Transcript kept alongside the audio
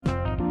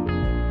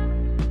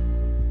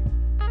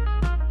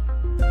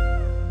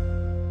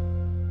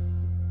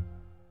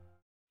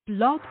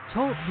Blog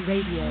Talk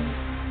Radio.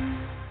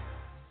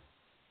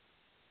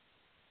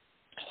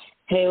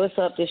 Hey, what's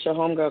up? This your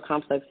homegirl,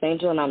 Complex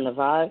Angel, and I'm the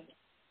Vibe.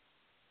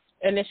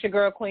 And it's your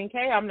girl, Queen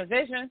K. I'm the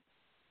Vision.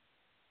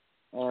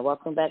 And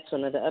welcome back to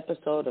another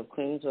episode of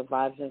Queens with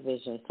Vibes and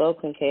Vision. So,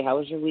 Queen K, how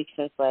was your week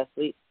since last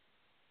week?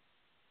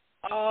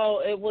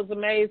 Oh, it was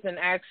amazing,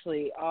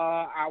 actually.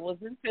 I was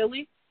in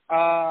Philly.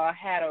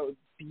 Had a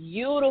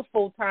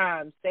beautiful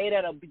time. Stayed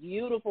at a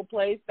beautiful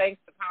place, thanks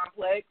to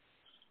Complex.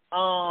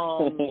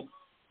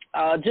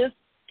 Just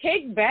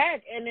kick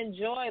back and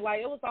enjoy.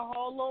 Like, it was a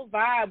whole little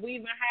vibe. We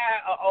even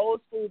had an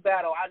old school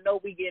battle. I know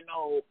we getting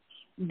old,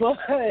 but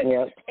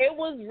It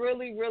was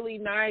really, really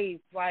nice.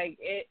 Like,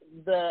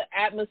 the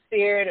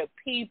atmosphere, the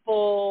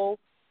people,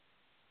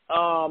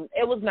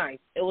 it was nice.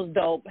 It was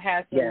dope.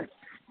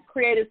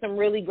 Created some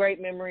really great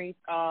memories.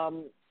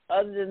 Other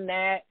than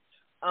that,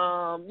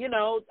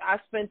 I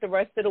spent the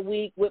rest of the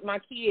week with my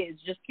kids,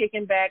 just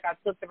kicking back. I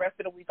took the rest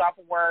of the week off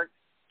of work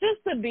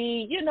just to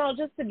be,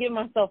 just to give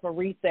myself a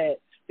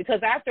reset.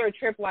 Because after a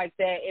trip like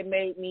that, it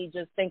made me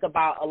just think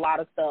about a lot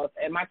of stuff.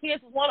 And my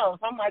kids was one of them.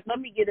 So I'm like, let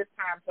me get this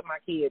time to my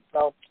kids.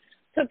 So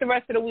took the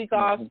rest of the week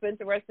off, spent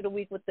the rest of the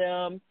week with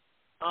them.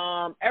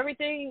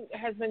 Everything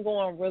has been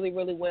going really,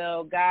 really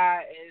well.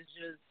 God is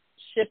just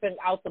shipping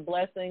out the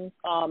blessings,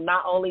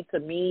 not only to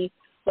me,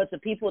 but to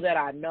people that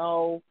I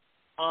know.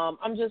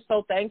 I'm just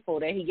so thankful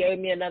that he gave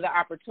me another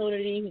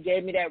opportunity. He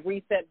gave me that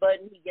reset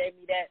button. He gave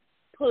me that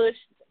push.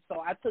 So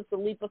I took the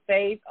leap of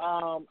faith.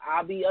 I'll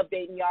be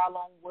updating y'all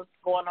on what's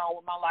going on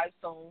with my life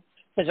soon,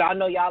 because y'all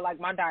know y'all like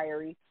my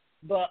diary.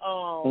 But,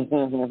 other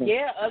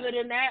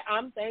than that,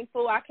 I'm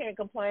thankful. I can't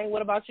complain.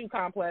 What about you,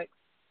 Complex?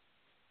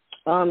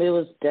 It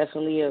was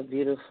definitely a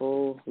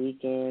beautiful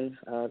weekend.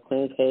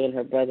 Queen K and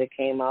her brother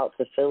came out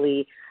to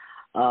Philly.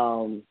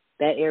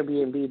 That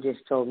Airbnb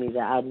just told me that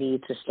I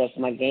need to step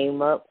my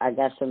game up. I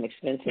got some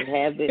expensive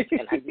habits,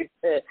 and I need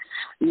to,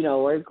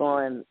 work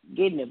on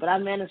getting it. But I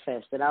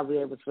manifested I'll be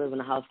able to live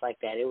in a house like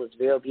that. It was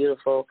real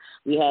beautiful.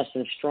 We had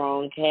some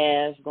strong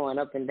calves going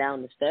up and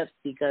down the steps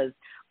because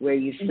where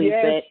you sleep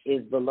at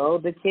is below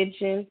the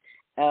kitchen.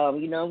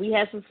 We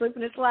had some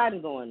slipping and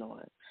sliding going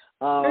on.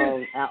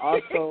 I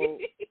also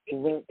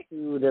went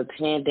to the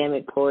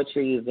Pandemic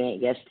Poetry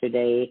event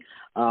yesterday.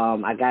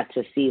 I got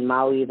to see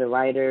Maui, the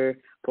writer,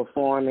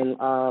 perform in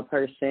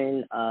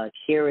person,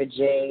 Kira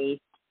J,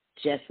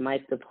 Jess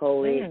Mike, the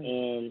poet,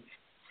 and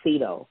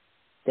Cito.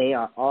 They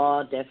are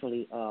all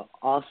definitely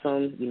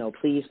awesome.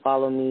 Please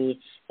follow me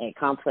at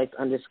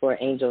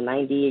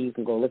complex_angel90. You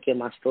can go look at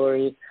my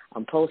story.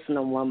 I'm posting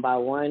them one by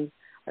one.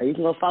 Or you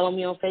can go follow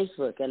me on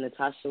Facebook at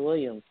Natasha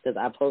Williams, because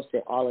I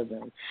posted all of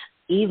them.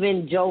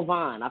 Even Joe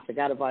Vaughn, I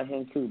forgot about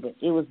him too, but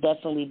it was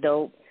definitely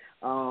dope.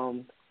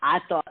 I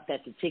thought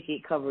that the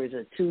ticket covers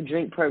a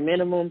 2-drink per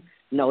minimum.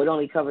 No, it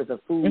only covers a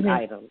food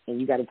item,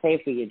 and you got to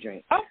pay for your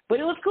drink. Oh. But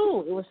it was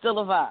cool. It was still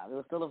a vibe.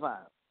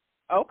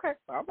 Okay.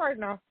 All right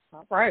now.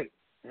 All right.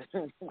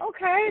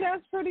 Okay,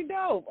 that's pretty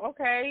dope.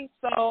 Okay,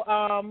 so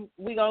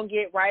we're going to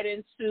get right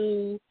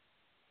into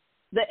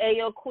the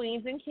AO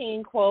Queens and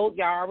King quote.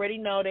 Y'all already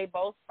know they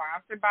both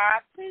sponsored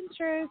by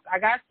Pinterest. I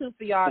got 2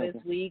 for y'all this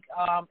week.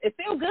 It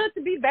feels good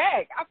to be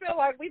back. I feel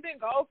like we've been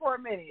gone for a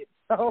minute.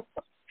 So,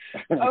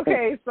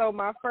 okay, so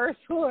my first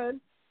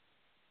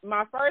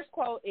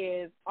quote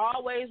is,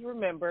 always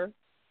remember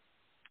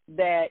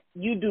that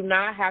you do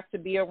not have to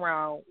be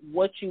around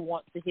what you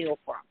want to heal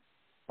from,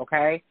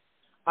 okay?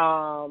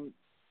 I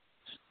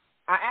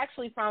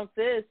actually found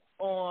this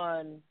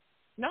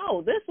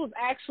this was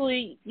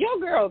actually your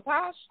girl,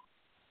 Tosh.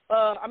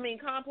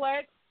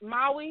 Complex,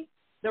 Maui,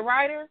 the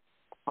writer.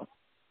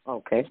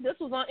 Okay. This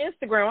was on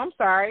Instagram. I'm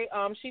sorry.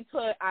 She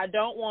put, I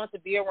don't want to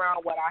be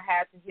around what I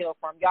had to heal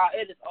from. Y'all,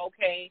 it is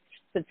okay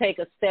to take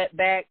a step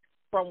back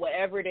from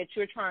whatever that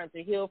you're trying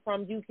to heal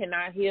from. You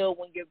cannot heal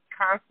when you're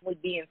constantly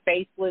being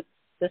faced with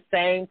the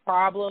same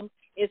problem.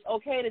 It's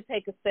okay to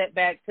take a step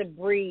back, to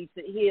breathe,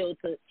 to heal,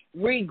 to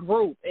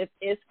regroup.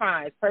 It's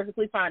fine. It's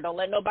perfectly fine. Don't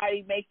let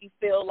nobody make you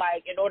feel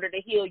like in order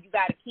to heal, you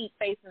got to keep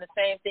facing the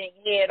same thing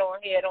head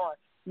on.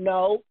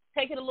 No,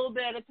 take it a little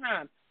bit at a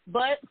time.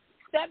 But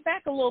step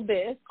back a little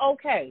bit. It's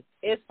okay.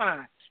 It's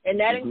fine. And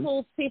that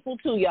includes people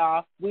too,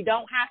 y'all. We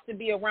don't have to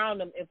be around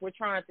them if we're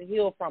trying to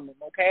heal from them,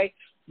 okay?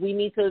 We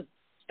need to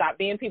stop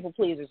being people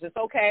pleasers. It's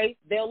okay.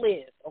 They'll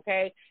live,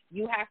 okay?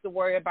 You have to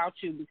worry about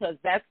you, because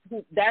that's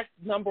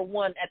number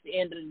one at the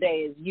end of the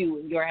day, is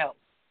you and your health.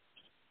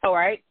 All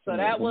right? So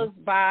that was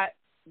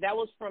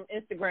from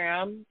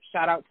Instagram.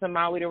 Shout out to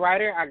Maui the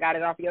writer. I got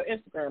it off your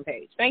Instagram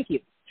page. Thank you.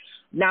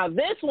 Now,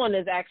 this one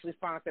is actually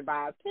sponsored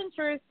by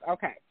Pinterest.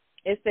 Okay.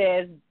 It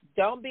says,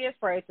 don't be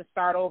afraid to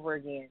start over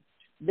again.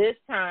 This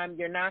time,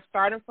 you're not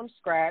starting from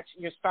scratch.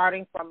 You're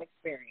starting from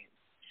experience.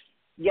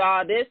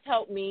 Y'all, this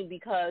helped me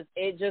because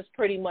it just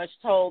pretty much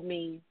told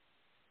me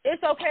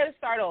it's okay to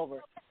start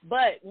over.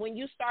 But when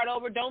you start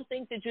over, don't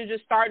think that you're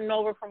just starting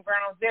over from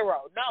ground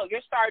zero. No, you're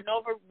starting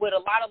over with a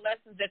lot of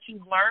lessons that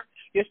you've learned.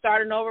 You're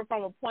starting over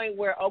from a point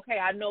where, okay,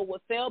 I know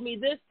what failed me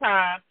this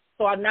time,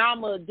 so now I'm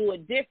going to do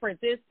it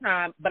different this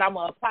time, but I'm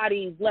going to apply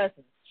these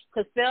lessons.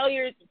 Because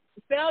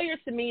failure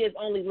to me is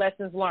only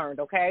lessons learned,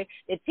 okay?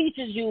 It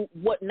teaches you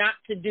what not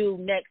to do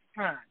next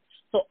time.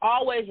 So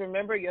always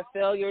remember your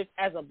failures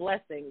as a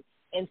blessing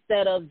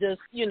instead of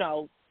just,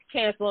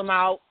 cancel them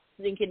out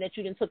thinking that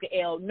you didn't took an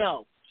L.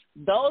 No,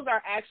 those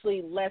are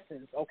actually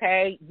lessons,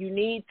 okay? You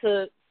need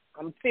to,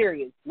 I'm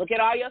serious, look at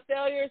all your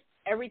failures.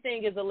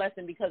 Everything is a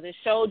lesson because it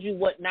showed you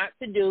what not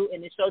to do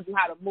and it showed you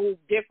how to move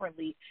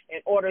differently in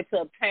order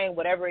to obtain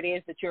whatever it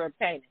is that you're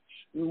obtaining.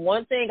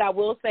 One thing I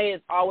will say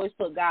is always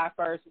put God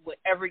first,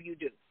 whatever you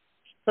do.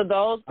 So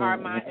those are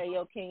my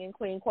Ayo King and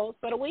Queen quotes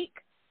for the week.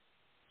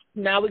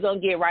 Now we're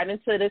going to get right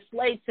into the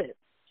slay tips,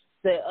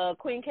 the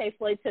Queen K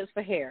slay tips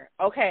for hair.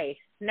 Okay,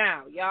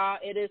 now, y'all,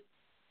 it is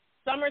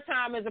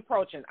summertime is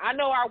approaching. I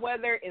know our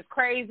weather is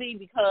crazy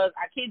because,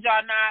 I kid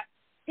y'all not,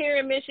 here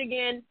in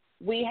Michigan,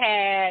 we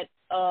had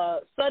a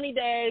sunny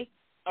day,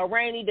 a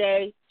rainy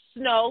day,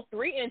 snow,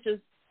 3 inches,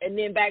 and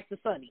then back to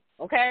sunny,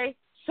 okay?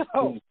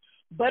 So,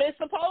 but it's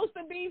supposed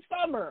to be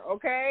summer,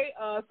 okay?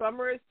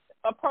 Summer is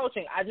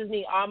approaching. I just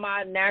need all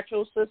my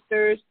natural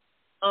sisters,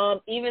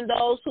 even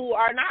those who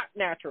are not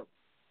natural.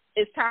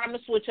 It's time to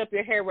switch up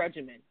your hair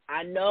regimen.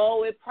 I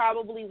know it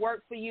probably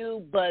worked for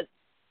you, but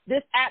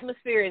this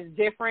atmosphere is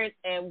different,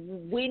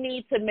 and we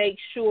need to make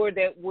sure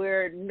that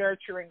we're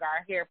nurturing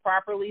our hair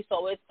properly.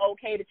 So it's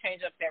okay to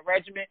change up that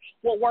regimen.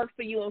 What works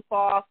for you in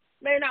fall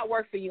may not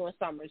work for you in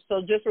summer.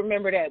 So just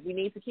remember that. We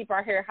need to keep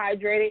our hair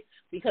hydrated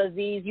because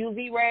these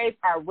UV rays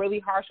are really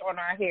harsh on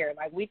our hair.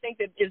 Like, we think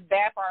that it's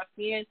bad for our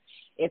skin.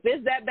 If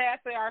it's that bad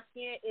for our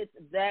skin, it's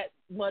that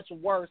much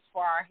worse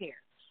for our hair.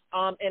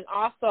 And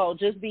also,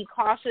 just be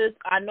cautious.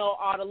 I know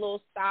all the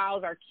little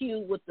styles are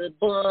cute with the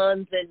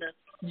buns and the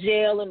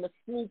gel and the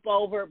swoop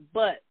over,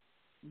 but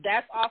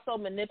that's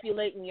also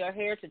manipulating your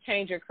hair to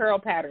change your curl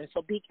pattern.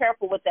 So be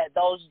careful with that.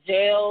 Those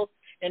gels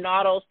and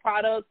all those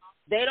products,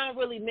 they don't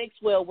really mix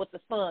well with the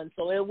sun,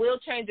 so it will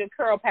change your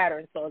curl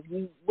pattern. So if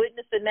you're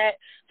witnessing that,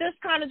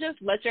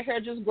 just let your hair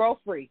just grow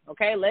free,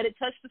 okay? Let it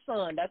touch the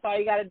sun. That's all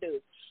you got to do.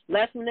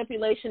 Less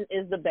manipulation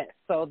is the best.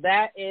 So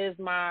that is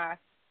my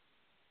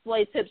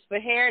Slay Tips for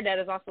Hair. That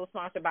is also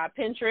sponsored by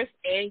Pinterest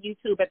and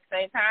YouTube at the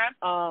same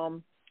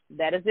time.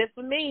 That is it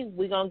for me.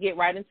 We're going to get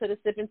right into the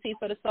sipping tea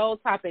for the soul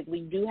topic. We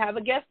do have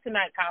a guest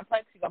tonight,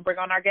 Complex. You going to bring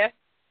on our guest?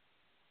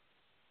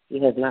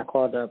 He has not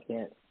called up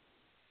yet.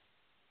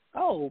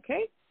 Oh,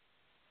 okay.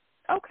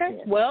 Okay.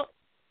 Yeah. Well,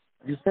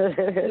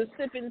 the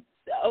sipping,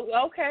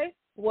 okay.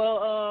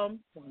 Well,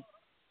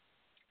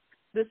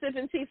 the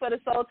sipping tea for the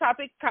soul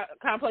topic,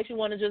 Complex, you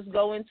want to just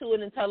go into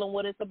it and tell them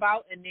what it's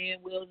about, and then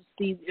we'll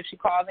see if she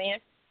calls in?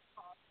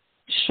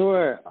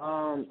 Sure.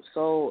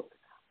 So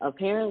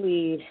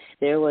apparently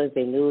there was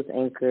a news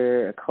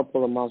anchor a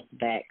couple of months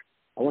back,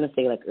 I want to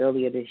say like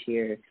earlier this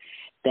year,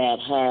 that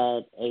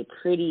had a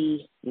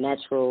pretty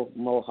natural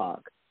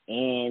mohawk,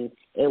 and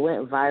it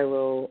went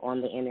viral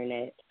on the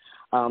internet.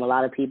 A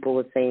lot of people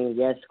were saying,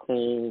 yes,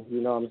 queen,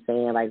 you know what I'm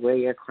saying, like, wear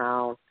your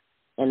crown.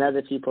 And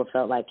other people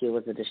felt like it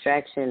was a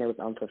distraction, it was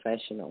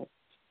unprofessional.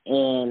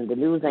 And the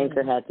news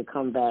anchor had to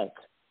come back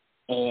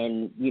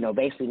and,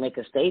 basically make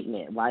a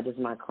statement. Why does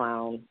my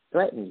crown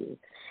threaten you?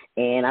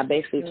 And I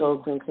basically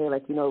told Queen K,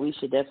 we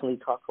should definitely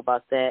talk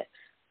about that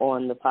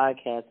on the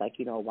podcast.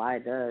 Why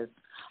does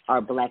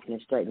our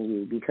blackness threaten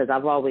you? Because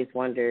I've always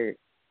wondered,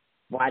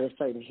 why do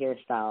certain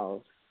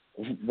hairstyles,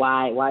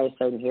 why is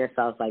certain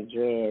hairstyles like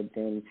dreads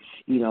and,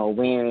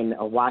 wearing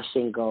a wash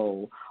and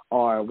go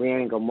or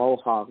wearing a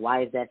mohawk,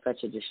 why is that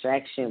such a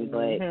distraction?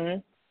 But,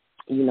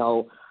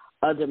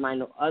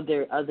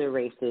 other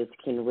races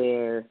can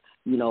wear,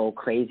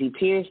 crazy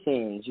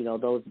piercings,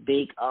 those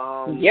big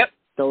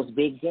those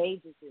big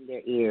gauges in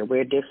their ear,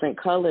 wear different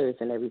colors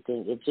and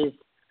everything. It just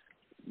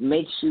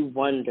makes you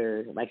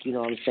wonder,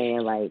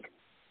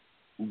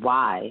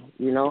 why,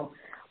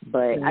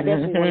 But I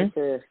definitely wanted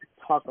to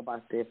talk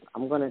about this.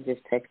 I'm going to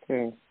just text her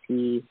and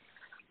see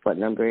what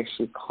number is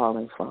she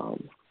calling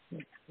from.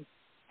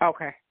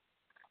 Okay.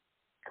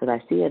 Because I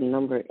see a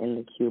number in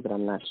the queue, but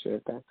I'm not sure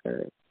if that's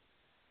her.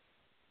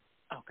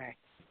 Okay.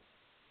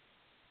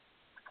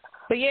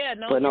 But yeah,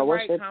 you're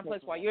right,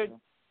 Complex.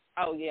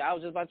 I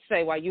was just about to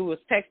say, while you was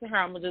texting her,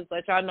 I'm going to just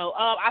let y'all know.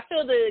 I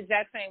feel the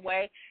exact same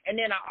way. And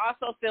then I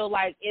also feel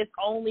like it's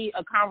only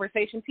a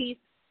conversation piece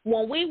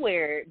when we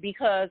wear it,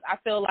 because I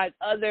feel like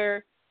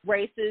other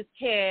races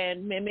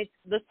can mimic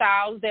the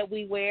styles that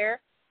we wear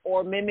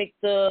or mimic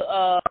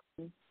the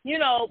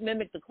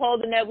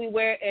clothing that we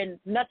wear, and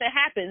nothing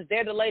happens.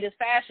 They're the latest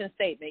fashion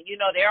statement.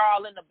 They're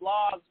all in the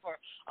blogs for,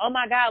 oh,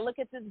 my God, look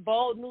at this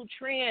bold new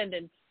trend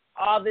and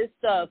all this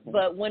stuff.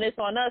 But when it's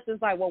on us,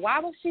 it's like, well, why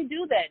would she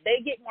do that?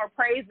 They get more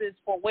praises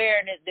for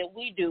wearing it than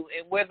we do,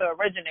 and we're the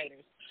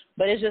originators.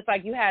 But it's just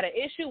like, you had an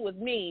issue with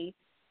me,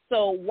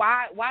 so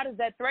why does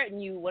that threaten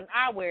you when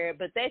I wear it,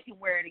 but they can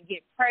wear it and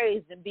get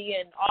praised and be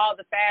in all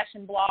the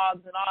fashion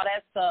blogs and all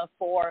that stuff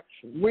for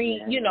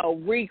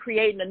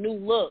recreating a new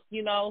look,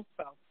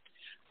 So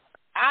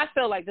I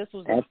feel like this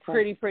was a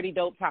pretty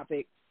dope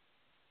topic.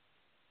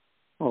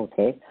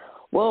 Okay.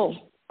 Well,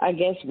 I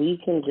guess we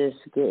can just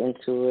get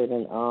into it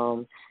and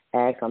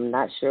ask. I'm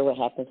not sure what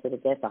happened to the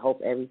guest. I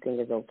hope everything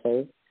is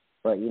okay.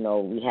 But,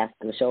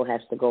 the show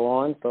has to go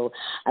on. So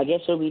I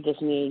guess it'll be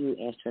just me and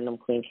you answering them,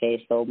 Queen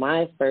K. So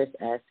my first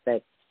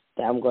aspect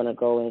that I'm going to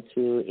go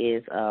into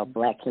is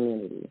Black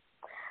community.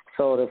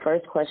 So the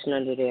first question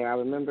under there, I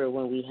remember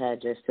when we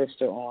had your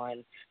sister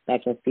on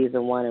back in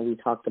season 1 and we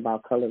talked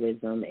about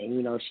colorism.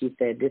 And, she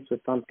said this was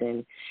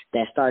something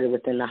that started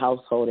within the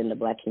household in the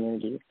Black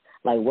community.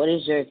 Like, what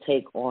is your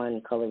take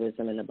on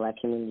colorism in the Black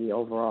community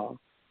overall?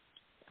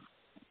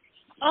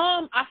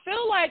 I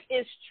feel like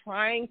it's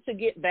trying to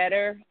get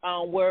better.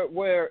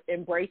 We're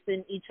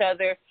embracing each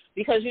other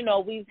because,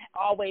 we've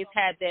always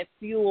had that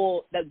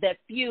feud,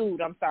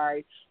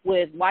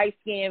 with light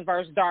skin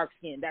versus dark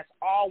skin. That's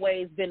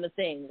always been the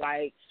thing.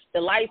 Like,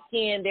 the light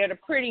skin, they're the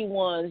pretty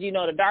ones.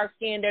 The dark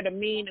skin, they're the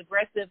mean,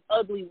 aggressive,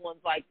 ugly ones.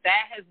 Like,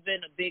 that has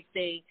been a big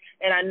thing.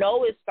 And I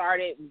know it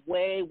started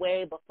way,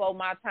 way before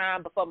my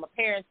time, before my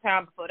parents'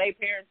 time, before their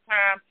parents'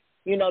 time.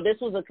 This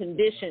was a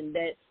condition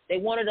that they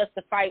wanted us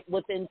to fight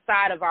with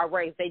inside of our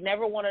race. They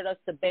never wanted us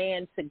to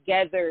band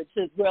together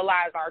to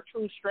realize our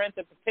true strength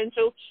and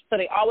potential. So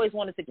they always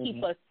wanted to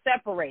keep us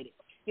separated.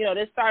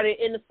 This started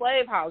in the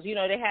slave house.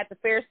 They had the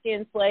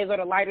fair-skinned slaves or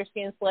the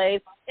lighter-skinned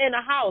slaves in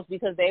the house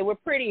because they were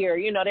prettier.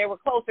 They were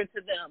closer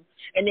to them.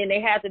 And then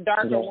they had the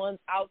darker ones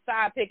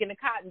outside picking the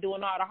cotton,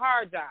 doing all the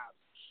hard jobs.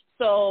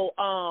 So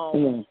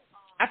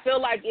I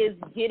feel like it's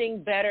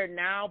getting better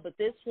now, but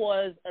this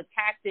was a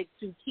tactic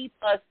to keep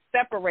us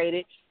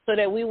separated so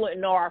that we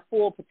wouldn't know our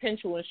full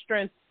potential and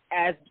strength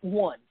as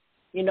one,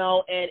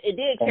 and it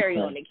did carry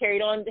on. It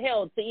carried on,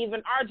 hell, to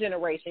even our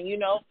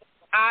generation.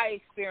 I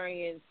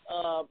experienced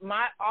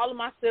not all of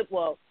my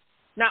siblings,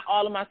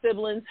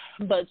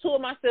 but 2 of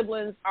my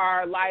siblings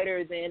are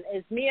lighter than,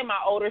 it's me and my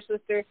older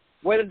sister.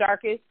 We're the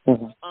darkest.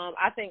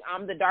 I think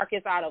I'm the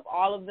darkest out of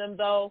all of them,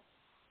 though.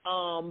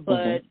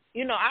 But,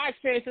 I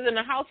experienced it in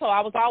the household.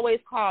 I was always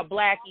called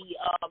Blackie.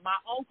 My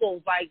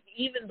uncles,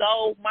 even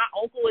though my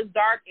uncle is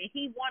dark and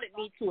he wanted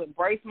me to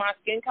embrace my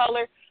skin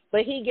color,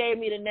 but he gave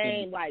me the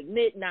name like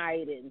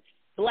Midnight and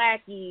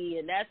Blackie,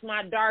 and that's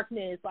my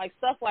darkness, like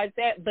stuff like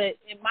that. But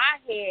in my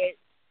head,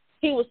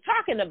 he was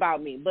talking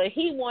about me, but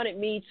he wanted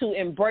me to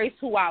embrace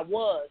who I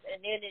was.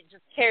 And then it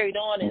just carried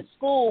on in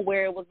school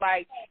where it was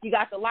like, you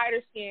got the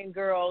lighter-skinned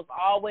girls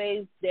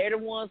always, they're the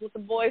ones with the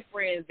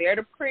boyfriends, they're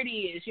the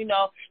prettiest,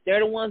 they're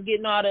the ones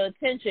getting all the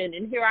attention.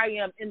 And here I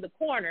am in the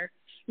corner,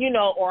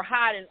 or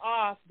hiding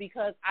off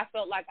because I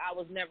felt like I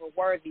was never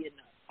worthy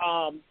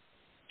enough.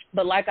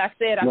 But like I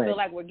said, I feel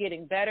like we're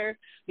getting better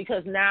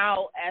because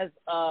now as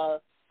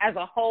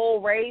a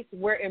whole race,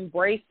 we're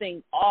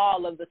embracing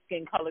all of the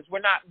skin colors. We're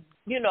not,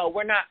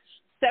 we're not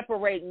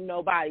separating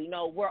nobody.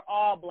 We're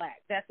all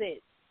Black. That's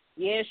it.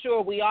 Yeah,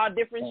 sure, we are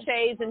different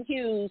shades and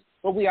hues,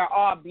 but we are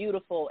all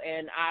beautiful.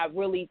 And I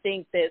really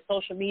think that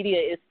social media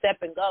is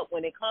stepping up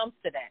when it comes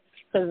to that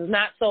because it's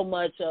not so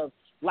much of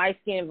light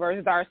skin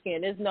versus dark skin.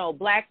 There's no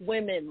Black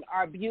women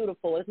are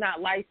beautiful. It's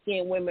not light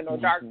skinned women or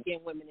dark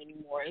skinned women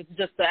anymore. It's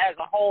just as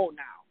a whole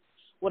now.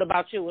 What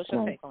about you? What's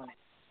your take on it?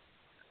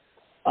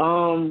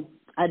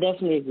 I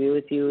definitely agree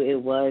with you. It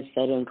was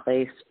set in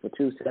place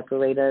to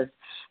separate us.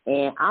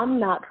 And I'm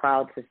not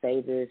proud to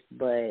say this,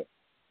 but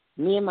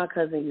me and my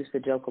cousin used to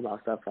joke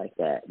about stuff like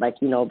that.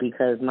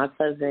 Because my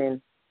cousin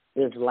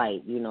is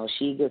light.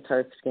 She gets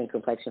her skin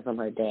complexion from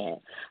her dad.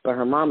 But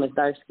her mom is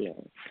dark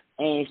skinned.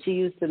 And she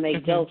used to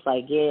make jokes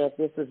like, yeah, if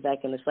this was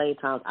back in the slave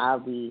times, I'll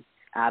be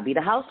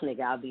the house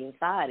nigga. I'll be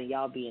inside and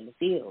y'all be in the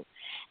field.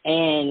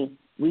 And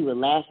we would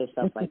laugh at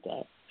stuff like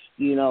that.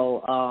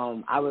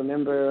 I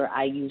remember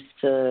I used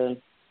to,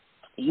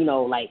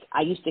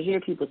 I used to hear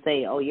people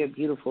say, oh, you're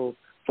beautiful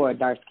for a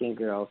dark-skinned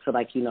girl. So,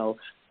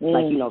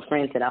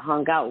 friends that I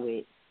hung out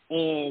with.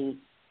 And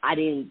I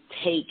didn't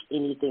take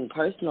anything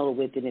personal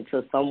with it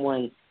until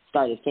someone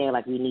started saying,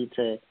 we need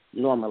to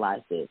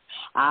normalize this.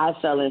 I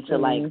fell into,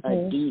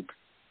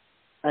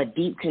 a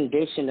deep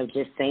condition of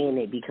just saying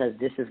it because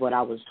this is what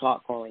I was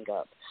taught growing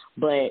up.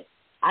 But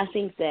I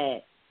think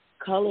that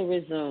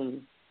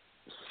colorism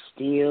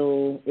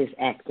still is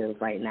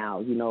active right now.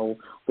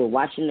 We're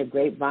watching the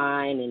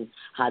grapevine and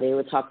how they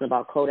were talking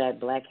about Kodak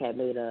Black had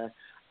made a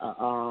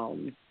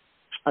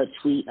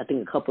tweet, I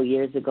think a couple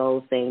years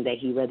ago, saying that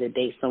he'd rather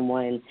date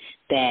someone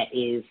that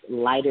is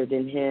lighter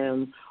than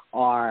him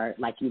or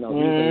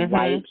even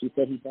white. He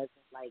said he doesn't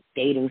like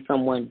dating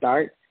someone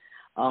dark.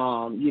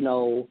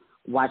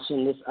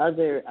 Watching this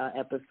other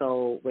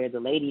episode where the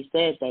lady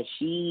said that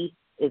she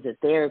is a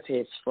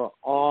therapist for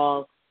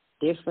all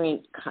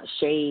different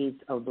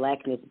shades of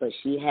Blackness, but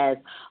she has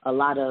a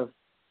lot of,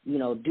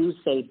 do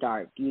say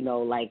dark,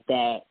 like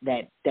that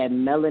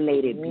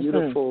melanated,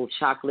 beautiful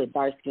chocolate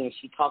dark skin.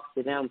 She talks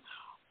to them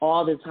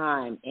all the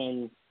time,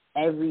 and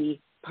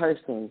every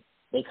person,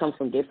 they come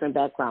from different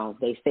backgrounds.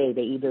 They say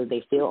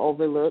they feel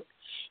overlooked.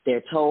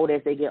 They're told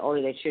as they get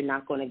older that you're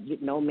not going to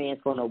get, no man's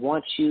going to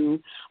want you.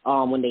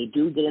 When they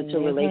do get into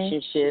a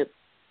relationship,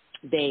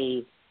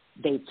 they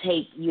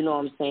take,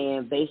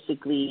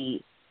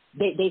 basically,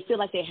 they feel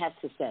like they have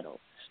to settle.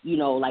 You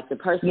know, like the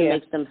person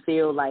makes them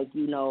feel like,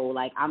 you know,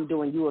 like I'm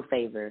doing you a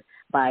favor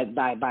by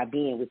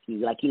being with you.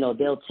 Like, you know,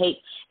 they'll take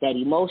that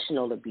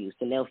emotional abuse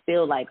and they'll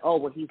feel like, oh,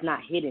 well, he's not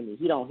hitting me.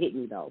 He don't hit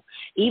me, though.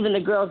 Even the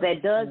girls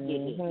that does get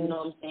hit, you know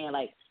what I'm saying?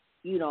 Like,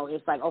 you know,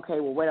 it's like, okay,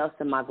 well, what else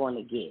am I going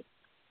to get?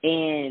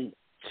 And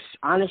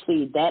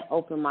honestly, that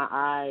opened my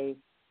eyes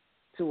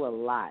to a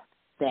lot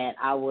that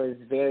I was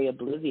very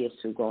oblivious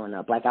to growing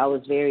up. Like, I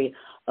was very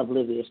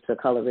oblivious to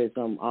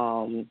colorism.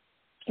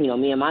 You know,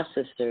 me and my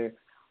sister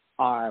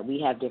we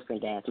have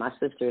different dads. My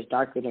sister is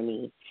darker than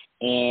me,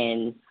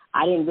 and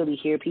I didn't really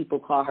hear people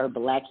call her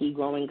Blackie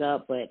growing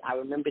up, but I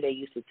remember they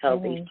used to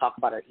talk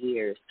about her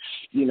ears,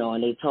 you know,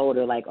 and they told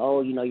her, like,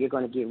 oh, you know, you're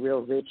going to get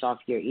real rich off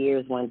your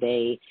ears one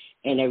day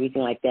and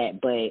everything like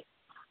that. But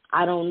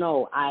I don't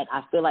know.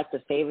 I feel like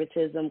the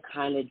favoritism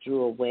kind of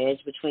drew a wedge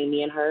between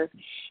me and her.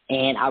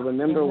 And I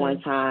remember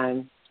one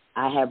time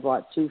I had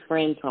brought 2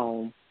 friends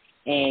home.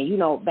 And, you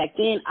know, back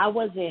then I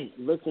wasn't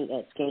looking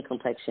at skin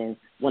complexion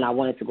when I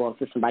wanted to go up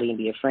to somebody and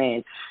be a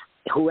friend.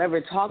 Whoever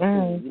talked to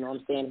me, you know what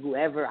I'm saying,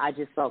 whoever I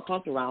just felt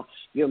comfortable around,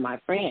 you're my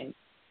friend.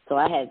 So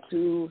I had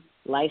 2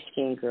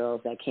 light-skinned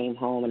girls that came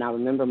home, and I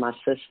remember my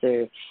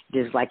sister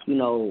just, like, you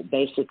know,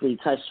 basically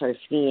touched her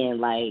skin,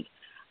 like,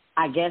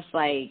 I guess,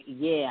 like,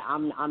 yeah,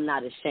 I'm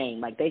not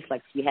ashamed. Like, basically,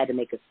 like, she had to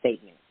make a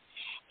statement.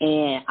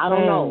 And I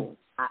don't know.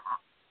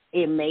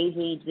 It made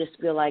me just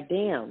feel like,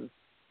 damn.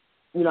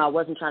 You know, I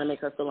wasn't trying to make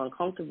her feel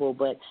uncomfortable,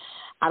 but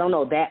I don't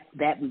know,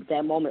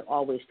 that moment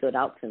always stood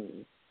out to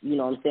me. You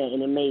know what I'm saying?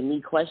 And it made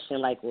me question,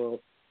 like, well,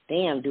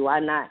 damn, do I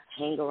not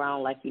hang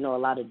around, like, you know, a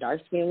lot of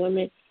dark-skinned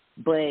women?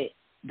 But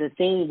the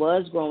thing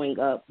was, growing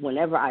up,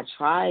 whenever I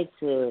tried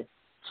to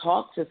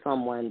talk to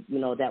someone, you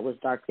know, that was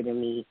darker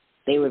than me,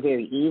 they were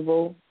very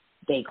evil.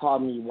 They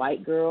called me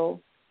white girl.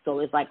 So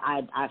it's like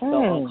I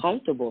felt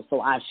uncomfortable,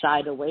 so I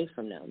shied away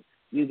from them.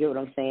 You get what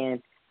I'm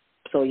saying?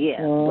 So, yeah,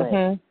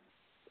 but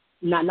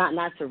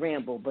not to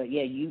ramble, but,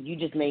 yeah, you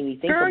just made me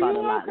think about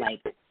a lot.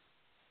 Like,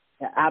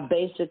 I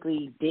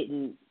basically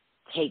didn't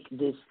take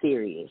this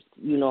serious,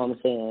 you know what I'm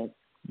saying?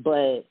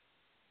 But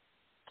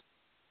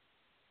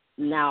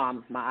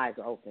now my eyes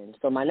are open.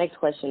 So my next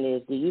question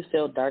is, do you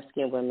feel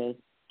dark-skinned women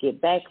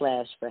get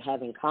backlash for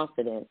having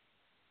confidence?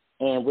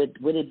 And would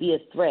it be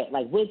a threat?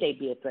 Like, would they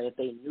be a threat if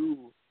they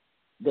knew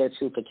their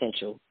true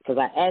potential? Because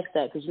I ask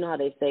that because you know how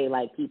they say,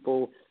 like,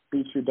 people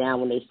beat you down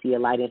when they see a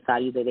light inside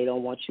you that they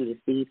don't want you to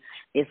see.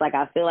 It's like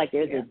I feel like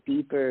there's a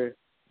deeper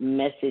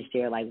message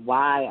there. Like,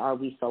 why are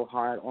we so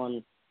hard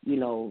on, you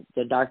know,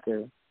 the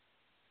darker?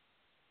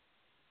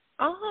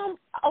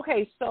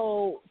 Okay,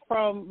 so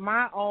from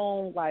my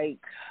own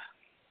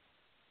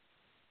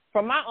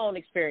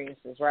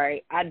experiences,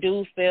 right, I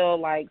do feel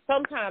like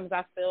sometimes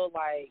I feel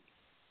like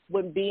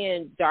when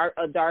being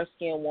a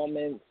dark-skinned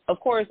woman, of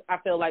course I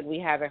feel like we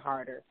have it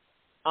harder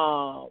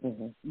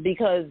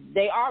because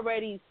they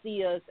already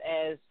see us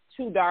as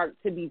too dark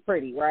to be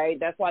pretty, right?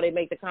 That's why they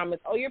make the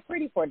comments, oh, you're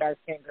pretty for a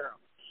dark-skinned girl.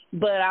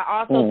 But I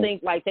also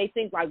think, like, they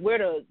think, like, we're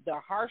the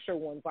harsher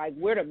ones, like,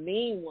 we're the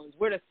mean ones,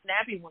 we're the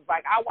snappy ones.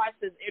 Like, I watched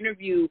this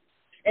interview,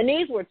 and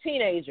these were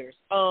teenagers,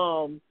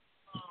 and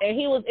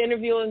he was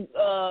interviewing,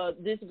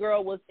 this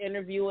girl was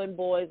interviewing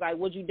boys, like,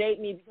 would you date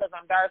me because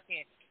I'm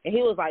dark-skinned? And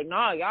he was like,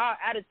 nah, y'all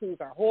attitudes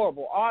are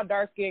horrible. All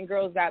dark-skinned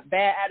girls got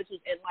bad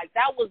attitudes. And, like,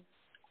 that was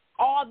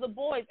all the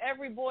boys.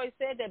 Every boy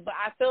said that. But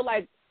I feel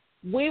like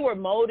we were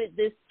molded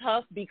this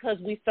tough because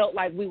we felt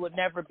like we would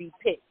never be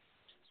picked.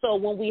 So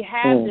when we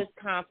have this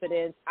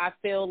confidence, I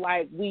feel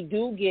like we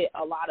do get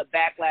a lot of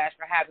backlash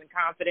for having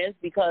confidence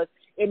because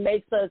it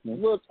makes us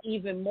look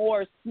even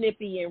more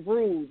snippy and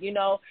rude. You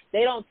know,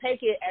 they don't take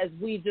it as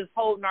we just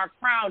holding our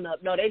crown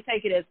up. No, they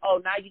take it as,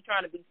 oh, now you're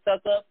trying to be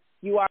stuck up.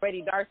 You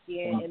already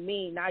dark-skinned and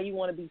mean. Now you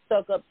want to be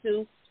stuck up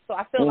too. So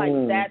I feel like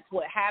that's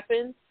what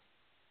happens.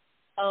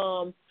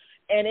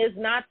 And it's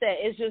not that.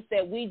 It's just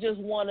that we just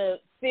want to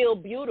feel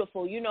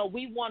beautiful. You know,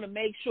 we want to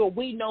make sure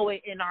we know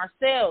it in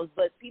ourselves,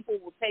 but people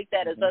will take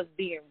that as us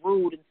being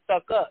rude and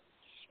stuck up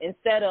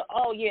instead of,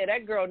 oh, yeah,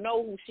 that girl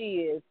know who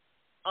she is.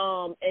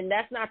 And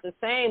that's not the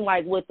same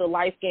like with the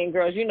light-skinned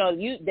girls. You know,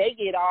 they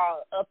get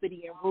all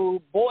uppity and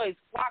rude. Boys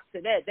flock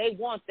to that. They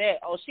want that.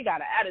 Oh, she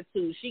got an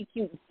attitude. She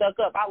cute and stuck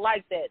up. I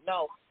like that.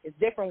 No, it's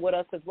different with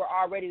us because we're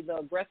already the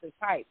aggressive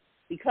type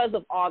because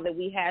of all that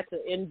we had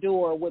to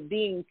endure with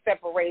being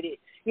separated,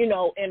 you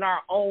know, in our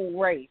own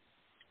race.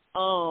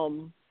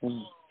 And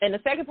the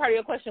second part of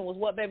your question was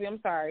what, baby? I'm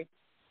sorry.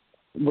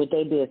 Would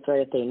they be a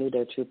threat if they knew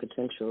their true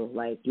potential?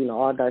 Like, you know,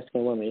 all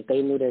dark-skinned women, if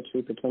they knew their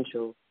true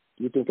potential,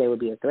 you think they would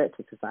be a threat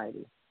to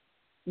society?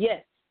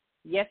 Yes.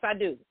 Yes, I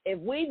do. If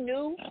we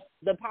knew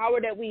the power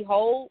that we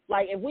hold,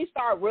 like if we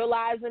start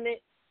realizing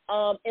it,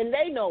 and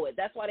they know it,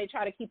 that's why they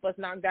try to keep us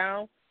knocked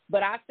down.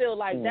 But I feel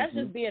like that's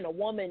just being a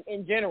woman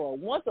in general.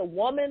 Once a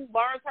woman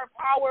learns her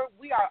power,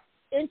 we are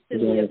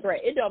instantly a threat.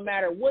 It don't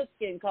matter what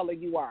skin color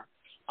you are,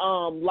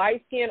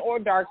 light skin or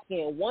dark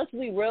skin. Once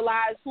we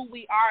realize who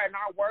we are and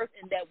our worth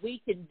and that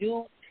we can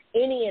do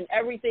any and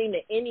everything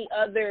that any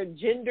other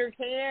gender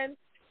can,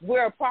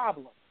 we're a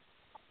problem.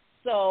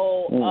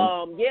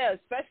 So, yeah,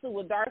 especially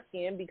with dark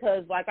skin,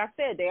 because like I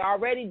said, they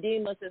already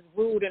deem us as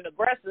rude and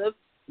aggressive.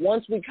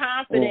 Once we're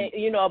confident,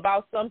 you know,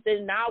 about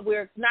something, now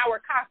we're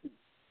cocky.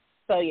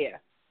 So yeah,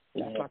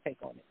 that's my take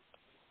on it.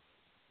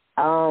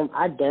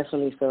 I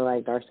definitely feel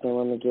like dark skinned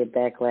women get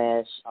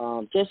backlash,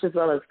 just as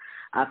well as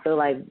I feel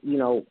like, you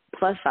know,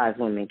 plus size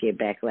women get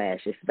backlash,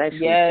 especially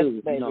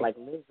too. Baby. You know, like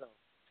Lizzo.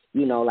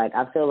 You know, like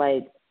I feel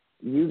like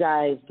you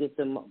guys get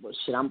them.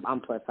 Shit,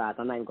 I'm plus size.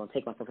 I'm not even gonna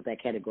take myself in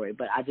that category,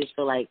 but I just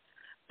feel like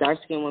dark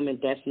skinned women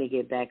definitely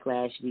get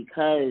backlash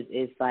because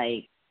it's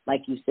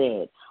like you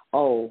said,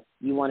 oh,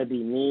 you want to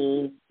be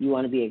mean, you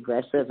want to be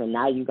aggressive, and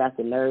now you got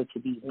the nerve to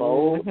be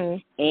bold.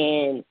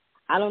 And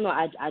I don't know,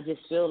 I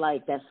just feel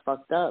like that's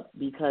fucked up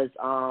because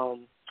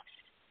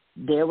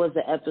there was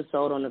an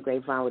episode on the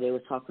Grapevine where they were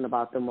talking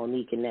about the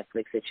Monique and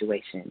Netflix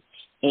situation.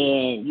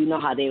 And you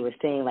know how they were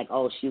saying, like,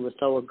 oh, she was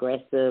so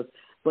aggressive.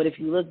 But if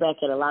you look back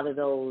at a lot of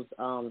those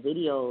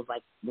videos,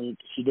 like when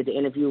she did the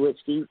interview with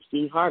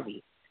Steve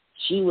Harvey,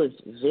 she was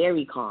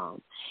very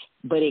calm.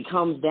 But it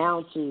comes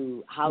down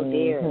to how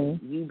dare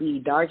you be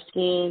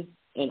dark-skinned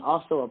and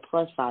also a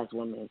plus-size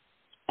woman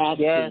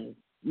asking,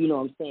 you know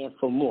what I'm saying,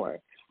 for more.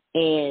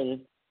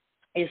 And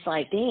it's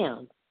like,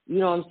 damn, you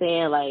know what I'm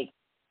saying? Like,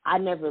 I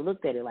never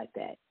looked at it like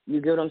that. You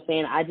get what I'm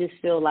saying? I just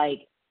feel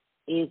like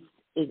it's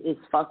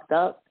fucked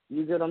up.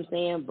 You get what I'm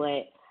saying?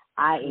 But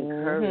I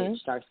encourage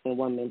dark-skinned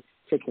women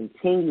to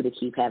continue to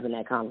keep having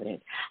that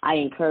confidence. I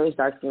encourage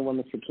dark-skinned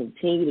women to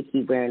continue to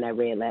keep wearing that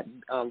red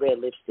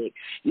lipstick.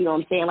 You know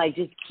what I'm saying? Like,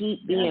 just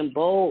keep being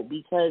bold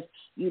because,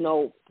 you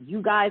know,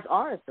 you guys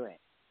are a threat.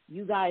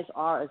 You guys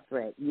are a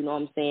threat. You know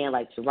what I'm saying?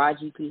 Like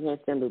Taraji P.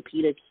 Henson,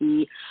 Lupita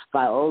Key,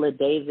 Viola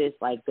Davis,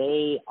 like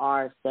they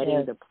are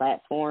setting the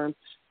platform.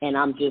 And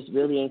I'm just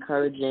really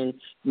encouraging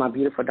my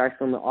beautiful dark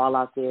women all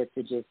out there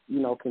to just, you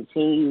know,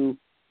 continue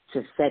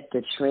to set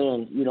the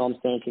trend. You know what I'm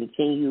saying?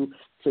 Continue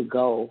to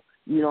go.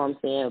 You know what I'm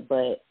saying?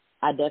 But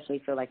I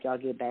definitely feel like y'all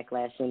get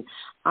backlash. And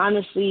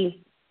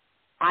honestly,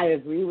 I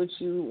agree with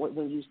you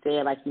when you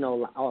said, like, you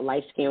know,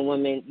 light-skinned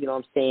women, you know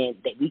what I'm saying,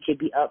 that we could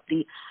be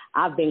upbeat.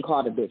 I've been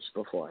called a bitch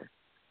before.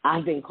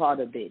 I've been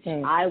called a bitch.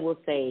 I will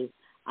say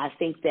I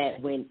think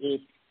that when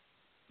it's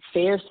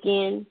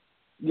fair-skinned,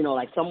 you know,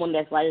 like someone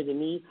that's lighter than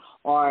me,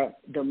 or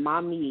the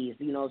mommies,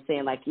 you know what I'm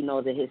saying, like, you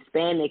know, the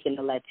Hispanic and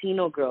the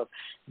Latino girls,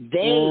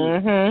 they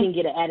can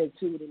get an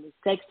attitude and it's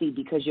sexy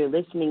because you're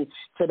listening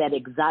to that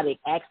exotic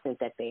accent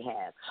that they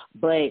have.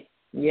 But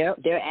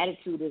their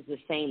attitude is the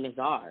same as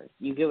ours.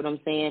 You get what I'm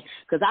saying?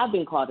 Because I've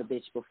been called a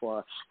bitch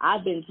before.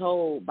 I've been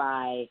told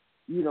by,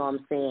 you know what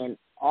I'm saying,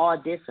 all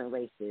different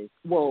races.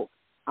 Well,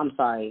 I'm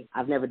sorry,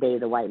 I've never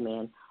dated a white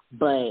man,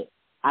 but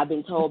I've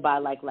been told by,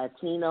 like,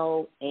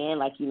 Latino and,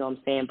 like, you know what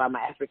I'm saying, by my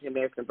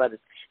African-American brothers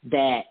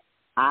that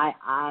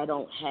I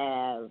don't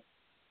have,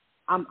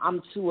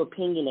 I'm too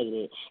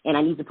opinionated and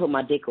I need to put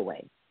my dick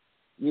away.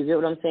 You get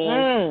what I'm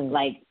saying?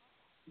 Like,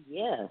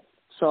 yeah.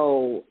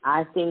 So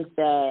I think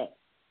that,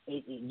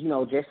 you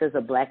know, just as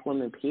a black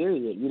woman,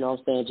 period, you know what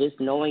I'm saying, just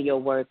knowing your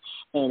worth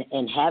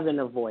and having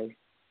a voice,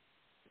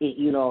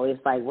 you know,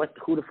 it's like,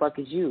 who the fuck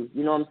is you?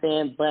 You know what I'm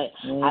saying? But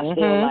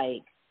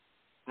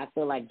I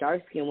feel like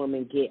dark-skinned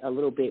women get a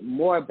little bit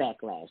more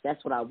backlash.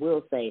 That's what I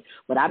will say.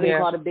 But I've been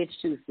called a bitch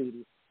too,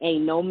 sweetie.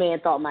 Ain't no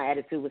man thought my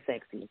attitude was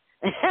sexy.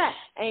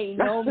 Ain't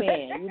no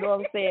man. You know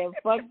what I'm saying?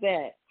 Fuck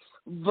that.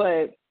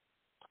 But,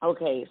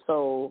 okay,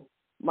 so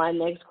my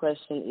next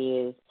question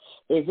is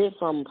it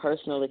from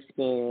personal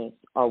experience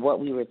or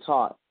what we were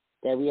taught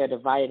that we are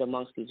divided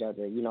amongst each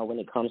other, you know, when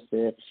it comes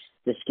to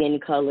the skin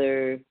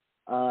color,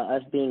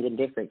 us being in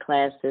different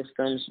class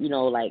systems? You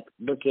know, like,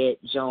 look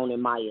at Joan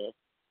and Maya,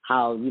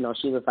 how, you know,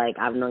 she was like,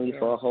 I've known you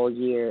for a whole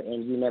year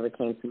and you never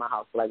came to my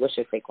house. Like, what's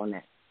your take on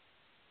that?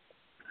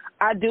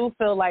 I do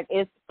feel like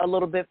it's a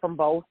little bit from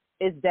both.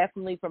 It's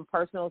definitely from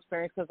personal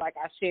experience because, like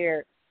I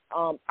shared,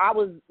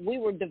 we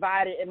were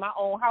divided in my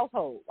own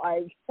household.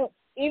 Like,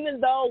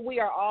 even though we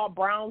are all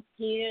brown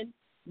skinned,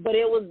 but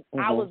it was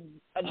I was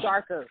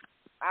darker.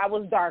 I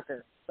was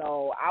darker.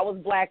 So I was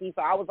blackie,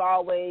 so I was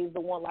always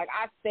the one. Like,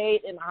 I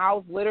stayed in the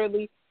house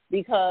literally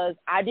because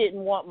I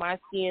didn't want my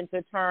skin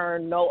to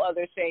turn no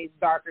other shades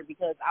darker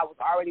because I was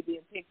already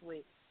being picked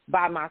with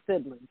by my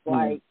siblings.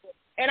 Like,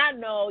 and I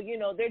know, you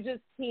know, they're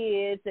just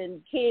kids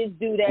and kids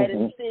do that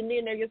and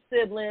then they're your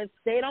siblings.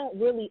 They don't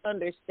really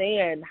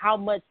understand how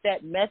much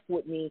that messed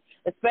with me,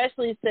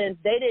 especially since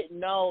they didn't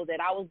know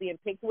that I was being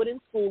picked with in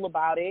school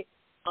about it.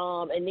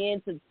 And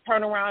then to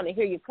turn around and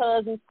hear your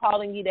cousins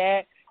calling you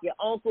that, your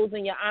uncles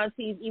and your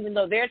aunties, even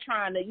though they're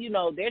trying to, you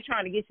know, they're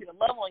trying to get you to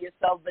love on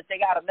yourself, but they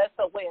got a messed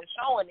up way of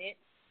showing it.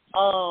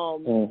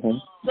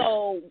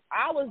 So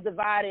I was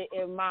divided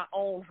in my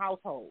own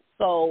household.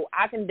 So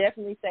I can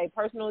definitely say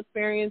personal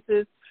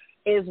experiences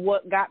is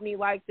what got me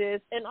like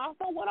this, and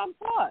also what I'm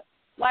taught.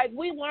 Like,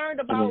 we learned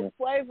about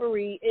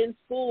slavery in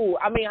school.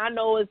 I mean, I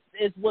know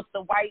it's what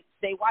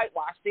they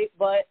whitewashed it,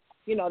 but,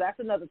 you know, that's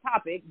another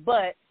topic.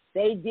 But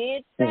they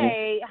did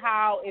say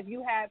how if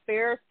you had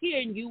fair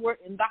skin, you were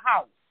in the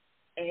house.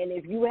 And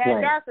if you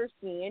had darker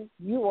skin,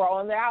 you were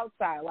on the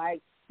outside.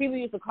 Like, People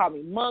used to call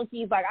me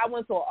monkeys. Like, I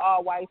went to an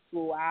all-white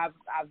school.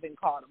 I've been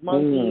called a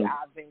monkey.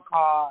 I've been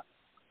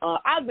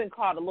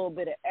called a little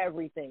bit of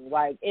everything.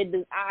 Like,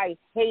 I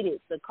hated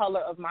the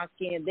color of my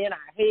skin. Then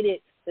I hated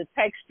the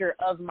texture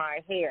of my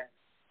hair.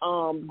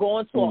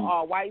 Going to an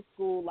all-white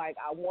school, like,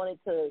 I wanted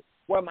to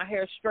wear my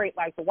hair straight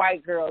like the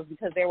white girls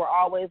because they were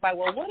always like,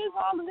 well, what is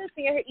all of this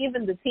in your hair?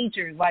 Even the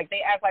teachers, like,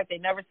 they act like they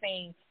never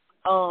seen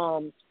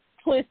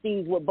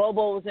twisties with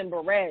bobos and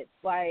barrettes.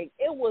 Like,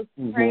 it was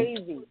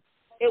crazy.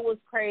 It was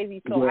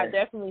crazy. So I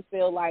definitely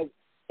feel like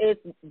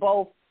it's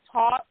both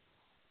taught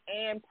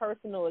and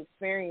personal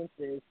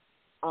experiences.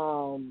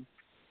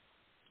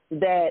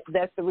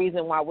 That's the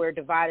reason why we're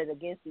divided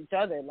against each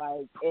other.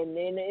 Like, and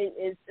then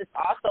it's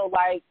also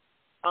like,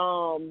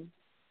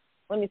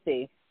 let me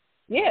see.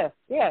 Yeah.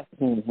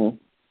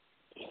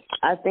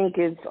 I think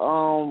it's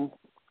all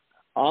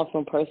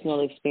from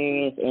personal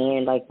experience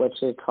and like what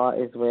you're taught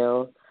as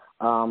well.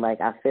 Like,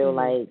 I feel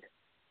like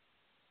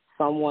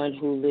someone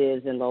who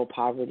lives in low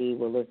poverty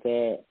will look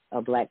at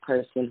a black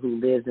person who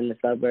lives in the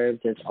suburbs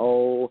as,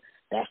 oh,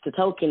 that's the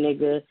token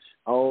nigga.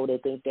 Oh, they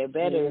think they're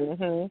better.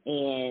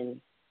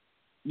 And,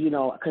 you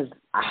know, because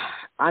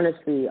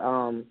honestly,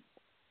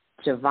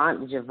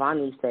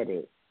 Giovanni said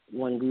it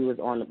when we was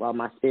on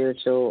my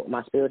spiritual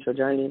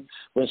journey,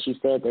 when she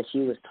said that she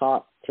was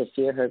taught to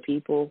fear her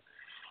people.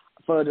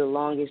 For the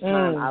longest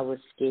time, I was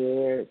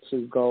scared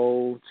to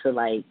go to,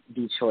 like,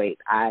 Detroit.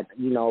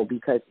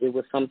 Because it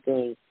was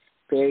something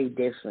very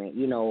different.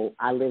 You know,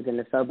 I lived in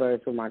the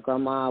suburbs with my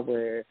grandma,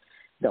 where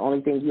the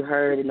only thing you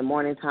heard in the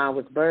morning time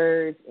was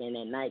birds, and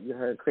at night you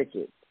heard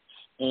crickets.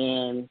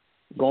 And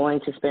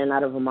going to spend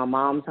out of my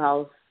mom's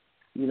house,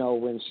 you know,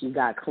 when she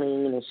got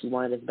clean and she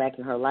wanted us back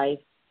in her life,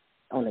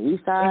 on the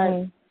east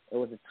side, it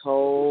was a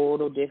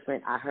total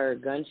different. I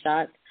heard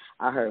gunshots.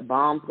 I heard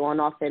bombs going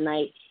off that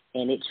night,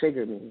 and it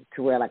triggered me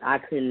to where, like, I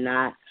could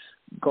not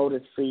go to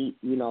sleep,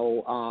 you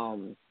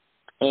know.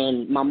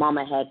 And my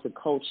mama had to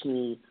coach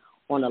me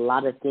on a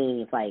lot of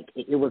things. Like,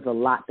 it was a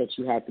lot that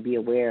you had to be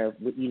aware of,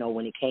 you know,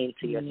 when it came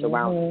to your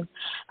surroundings.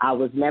 I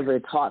was never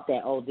taught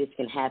that, oh, this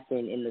can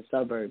happen in the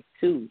suburbs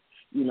too.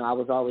 You know, I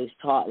was always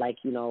taught, like,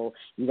 you know,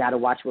 you got to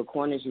watch what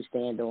corners you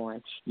stand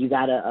on. You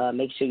got to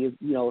make sure you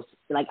know,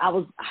 like,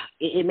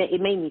 it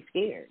made me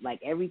scared.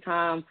 Like, every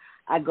time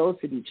I go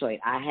to Detroit,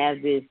 I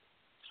have this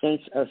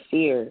sense of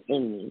fear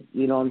in me.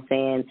 You know what I'm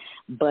saying?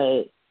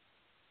 But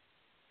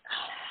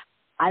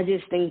I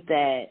just think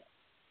that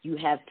you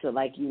have to,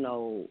 like, you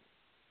know,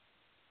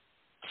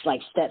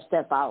 like,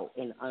 step out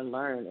and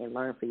unlearn and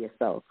learn for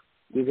yourself.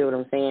 You get what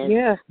I'm saying?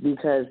 Yeah.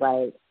 Because,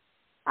 like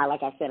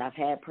I said, I've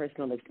had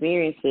personal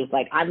experiences.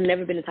 Like, I've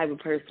never been the type of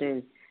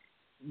person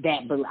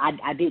that, but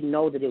I didn't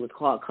know that it was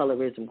called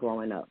colorism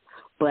growing up.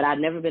 But I've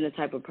never been the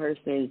type of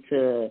person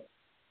to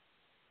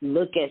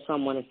look at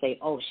someone and say,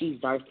 oh, she's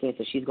dark-skinned,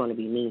 so she's going to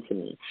be mean to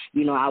me.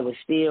 You know, I was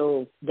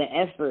still the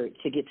effort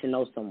to get to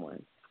know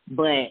someone.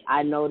 But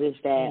I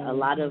noticed that a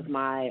lot of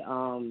my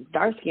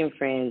dark-skinned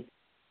friends,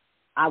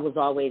 I was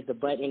always the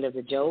butt end of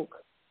the joke.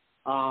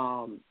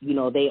 You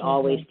know, they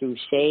always threw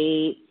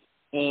shade,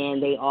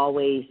 and they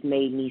always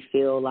made me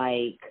feel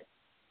like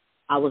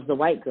I was the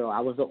white girl. I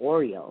was the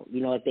Oreo.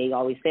 You know, they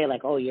always say,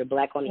 like, oh, you're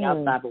black on the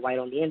outside but white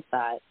on the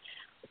inside.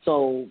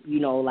 So, you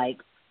know, like,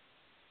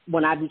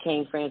 when I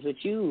became friends with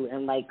you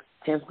in, like,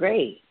 10th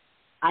grade,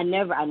 I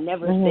never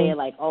said,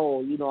 like,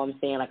 oh, you know what I'm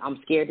saying, like, I'm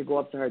scared to go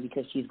up to her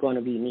because she's going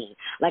to be mean.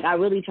 Like, I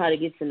really try to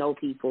get to know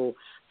people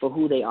for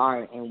who they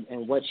are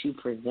and what you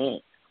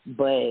present.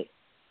 But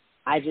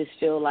I just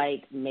feel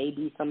like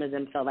maybe some of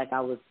them felt like I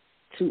was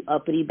too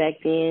uppity back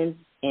then,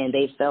 and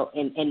they felt,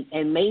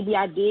 and maybe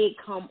I did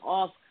come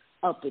off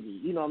uppity,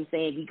 you know what I'm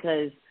saying,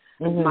 because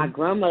my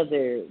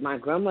grandmother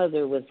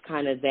was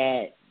kind of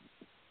that,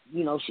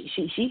 you know,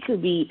 she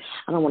could be,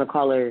 I don't want to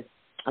call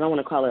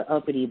her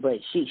uppity, but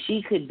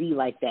she could be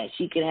like that.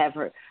 She could have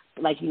her,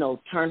 like, you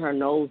know, turn her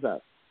nose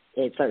up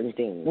at certain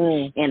things.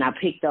 And I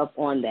picked up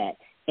on that.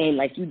 And,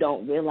 like, you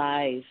don't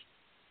realize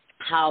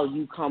how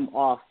you come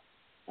off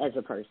as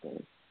a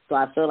person. So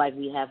I feel like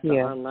we have to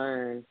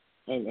unlearn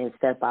and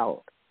step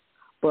out.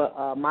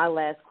 But my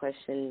last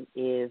question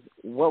is,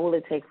 what will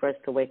it take for us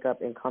to wake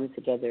up and come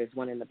together as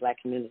one in the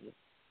black community?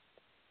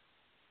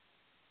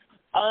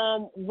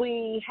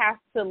 We have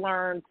to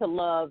learn to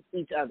love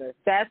each other.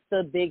 That's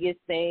the biggest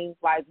thing.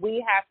 Like,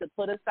 we have to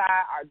put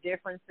aside our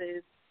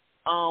differences.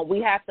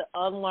 We have to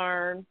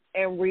unlearn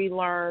and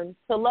relearn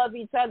to love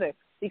each other.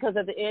 Because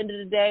at the end of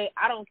the day,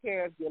 I don't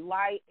care if you're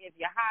light, if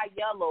you're high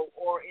yellow,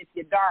 or if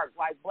you're dark,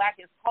 like black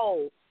is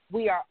cold.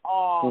 We are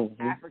all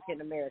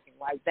African American.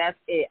 Like, that's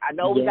it. I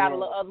know we got a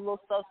little other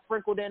little stuff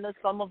sprinkled in us,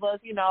 some of us,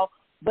 you know,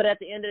 but at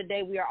the end of the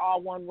day, we are all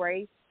one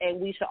race, and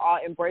we should all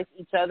embrace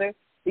each other.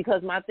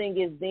 Because my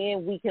thing is,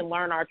 then we can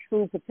learn our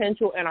true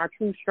potential and our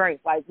true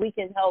strength. Like, we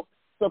can help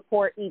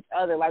support each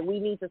other. Like, we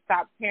need to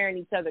stop tearing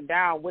each other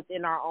down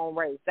within our own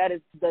race. That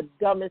is the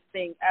dumbest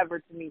thing ever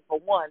to me, for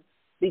one,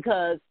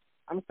 because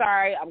I'm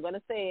sorry, I'm going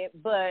to say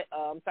it, but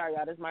I'm sorry,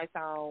 y'all, this might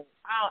sound,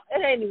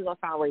 it ain't even going to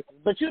sound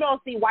racist, but you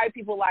don't see white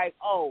people like,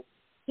 oh,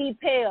 he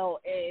pale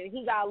and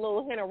he got a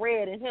little hint of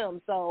red in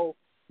him, so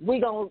we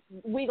gonna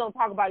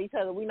talk about each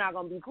other. We're not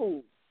gonna be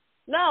cool.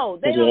 No,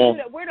 they don't do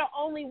that. We're the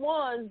only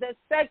ones that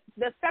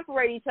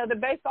separate each other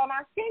based on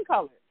our skin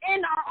color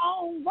in our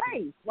own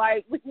race.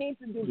 Like, we need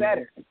to do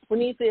better. We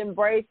need to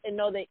embrace and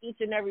know that each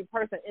and every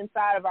person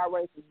inside of our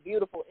race is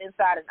beautiful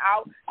inside and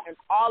out, and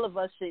all of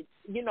us should,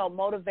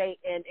 motivate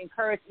and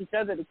encourage each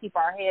other to keep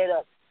our head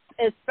up,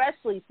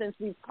 especially since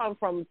we've come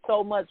from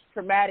so much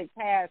traumatic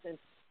past and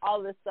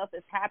all this stuff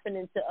is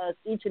happening to us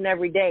each and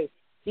every day.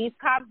 These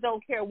cops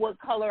don't care what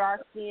color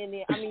our skin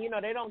is. I mean,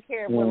 they don't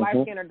care if we're light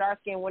skin or dark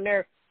skin when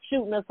they're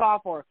shooting us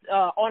off or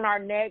on our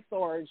necks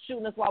or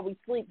shooting us while we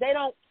sleep. They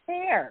don't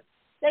care.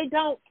 They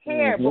don't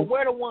care, but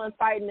we're the ones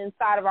fighting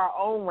inside of our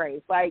own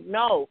race. Like,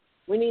 no,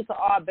 we need to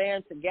all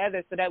band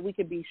together so that we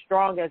can be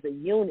strong as a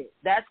unit.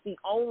 That's the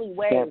only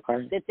way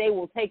that they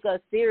will take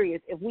us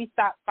serious if we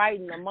stop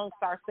fighting amongst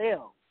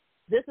ourselves.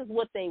 This is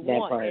what they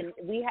want, and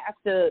we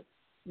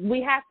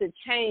have to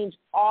change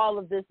all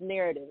of this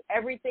narrative.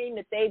 Everything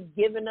that they've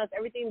given us,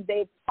 everything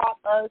they've taught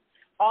us,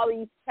 all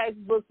these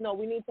textbooks, no,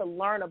 we need to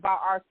learn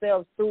about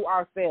ourselves through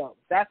ourselves.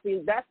 That's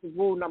the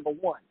rule number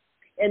one.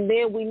 And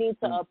then we need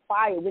to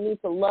apply it. We need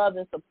to love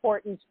and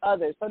support each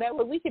other so that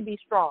way we can be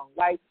strong.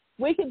 Like,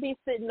 we can be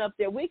sitting up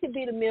there. We can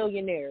be the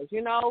millionaires,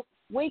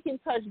 We can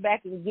touch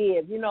back and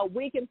give.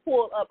 We can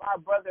pull up our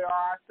brother or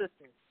our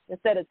sister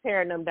instead of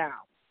tearing them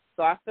down.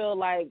 So I feel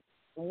like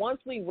once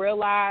we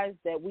realize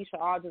that we should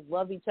all just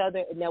love each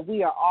other and that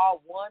we are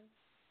all one,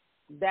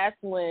 that's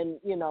when,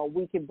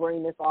 we can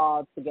bring this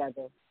all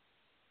together.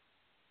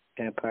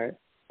 That part.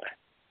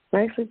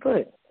 Nicely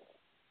put.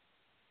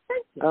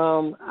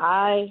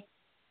 I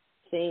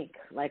think,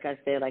 like I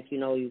said,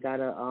 you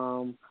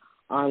gotta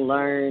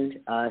unlearn,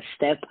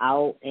 step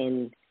out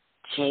and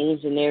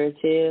change the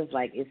narrative.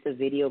 Like, it's a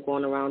video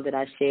going around that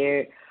I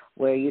shared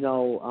where,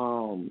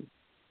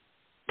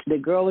 the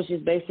girl was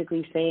just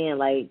basically saying,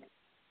 like,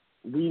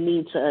 we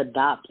need to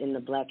adopt in the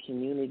Black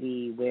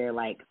community where,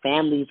 like,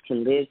 families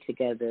can live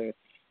together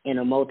in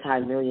a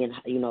multi-million,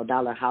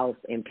 dollar house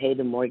and pay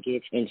the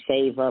mortgage and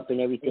save up and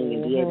everything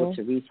and be able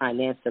to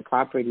refinance the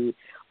property.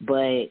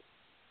 But,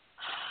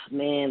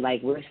 man,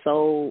 like, we're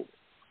so,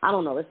 I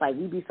don't know, it's like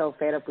we be so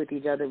fed up with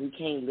each other. We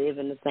can't live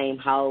in the same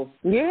house.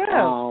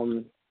 Yeah.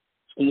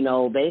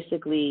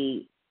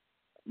 Basically,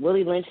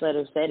 Willie Lynch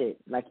letter said it.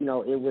 Like,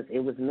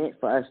 it was meant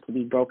for us to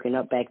be broken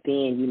up back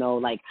then.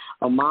 Like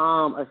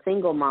a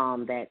single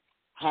mom that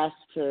has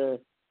to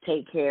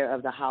take care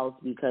of the house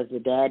because the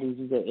dad is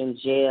either in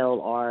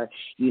jail or,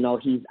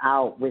 he's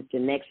out with the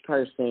next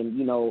person,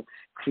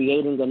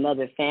 creating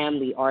another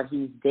family, or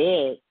he's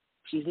dead.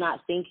 She's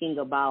not thinking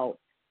about,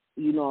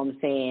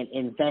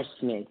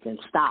 investments and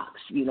stocks.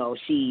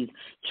 She's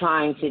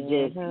trying to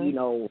just,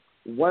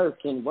 work,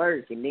 and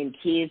then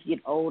kids get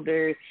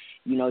older,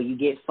 you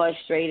get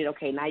frustrated.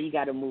 Okay, now you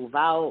got to move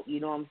out. You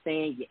know what I'm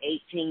saying? You're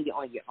 18, you're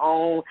on your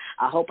own.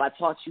 I hope I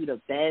taught you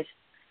the best.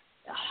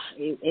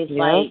 It's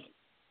like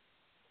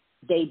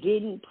they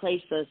didn't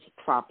place us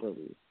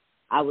properly.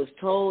 I was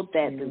told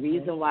that the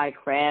reason why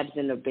crabs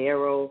in the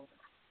barrel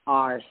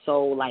are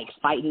so, like,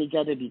 fighting each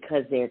other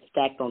because they're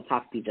stacked on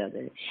top of each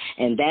other.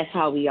 And that's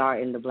how we are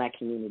in the Black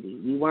community.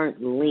 We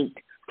weren't linked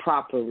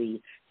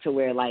properly to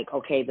where, like,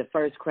 okay, the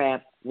first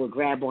crab will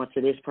grab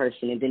onto this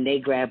person and then they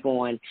grab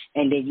on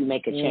and then you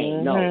make a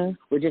chain. No,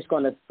 we're just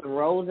going to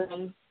throw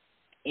them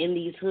in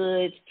these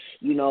hoods.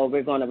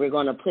 We're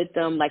gonna put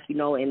them, like,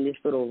 in this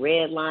little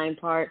red line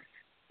part.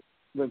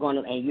 We're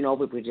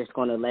just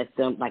going to let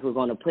them, like, we're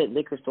going to put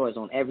liquor stores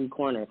on every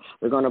corner.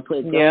 We're going to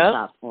put gun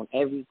shops on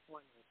every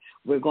corner.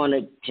 We're going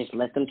to just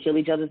let them kill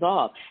each other's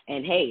off.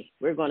 And hey,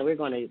 we're going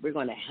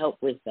to help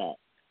with that.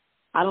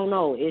 I don't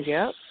know.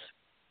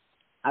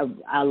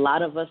 A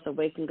lot of us are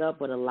waking up,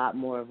 but a lot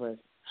more of us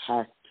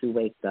have to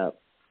wake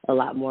up. A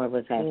lot more of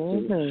us have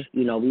to.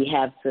 We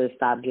have to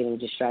stop getting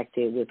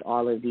distracted with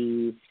all of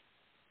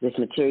this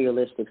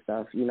materialistic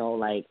stuff.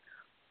 Like,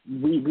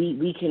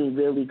 we can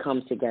really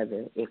come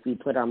together if we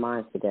put our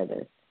minds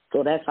together.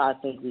 So that's how I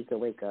think we could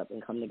wake up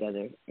and come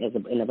together in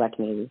the Black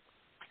community.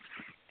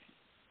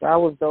 That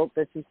was dope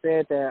that you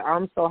said that.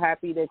 I'm so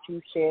happy that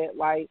you shed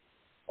light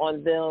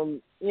on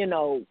them.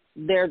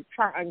 They're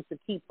trying to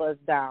keep us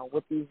down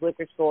with these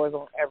liquor stores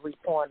on every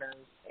corner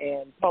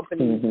and pumping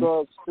these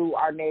drugs through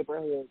our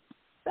neighborhoods.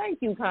 Thank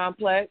you,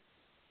 Complex.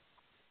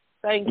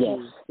 Thank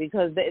you.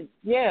 Because,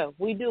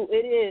 we do.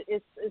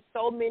 It's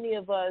so many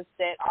of us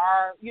that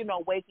are,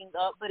 waking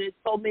up, but it's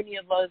so many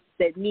of us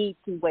that need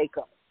to wake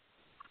up.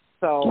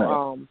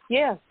 So,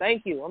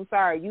 thank you. I'm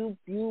sorry.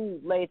 You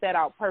laid that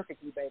out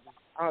perfectly, baby.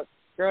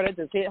 Girl, that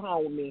just hit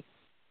home with me.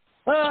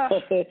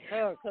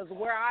 Because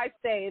where I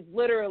stay, it's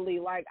literally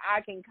like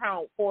I can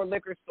count 4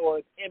 liquor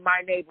stores in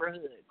my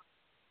neighborhood.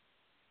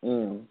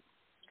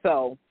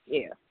 So,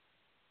 yeah.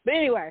 But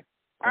anyway,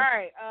 all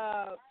right.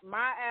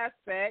 My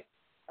aspect,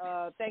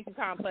 thank you,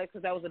 Complex,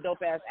 because that was a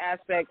dope-ass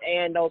aspect,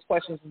 and those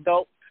questions were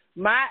dope.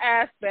 My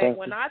aspect,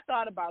 when I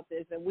thought about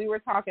this and we were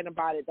talking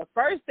about it, the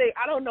first thing,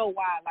 I don't know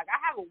why, like, I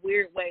have a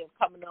weird way of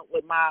coming up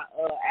with my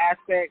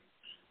aspects,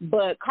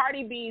 But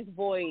Cardi B's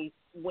voice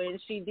when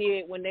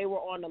they were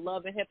on the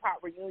Love and Hip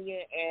Hop reunion,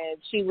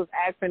 and she was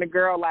asking the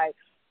girl like,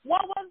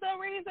 what was the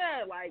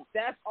reason? Like,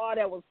 that's all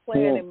that was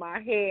playing in my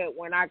head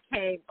when I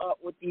came up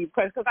with these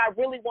questions, because I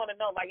really want to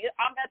know. Like,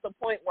 I'm at the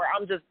point where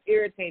I'm just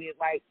irritated.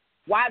 Like,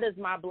 why does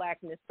my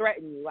blackness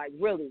threaten you? Like,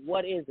 really,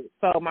 what is it?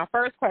 So my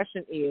first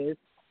question is,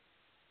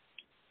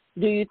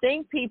 do you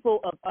think people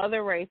of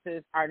other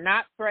races are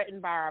not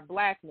threatened by our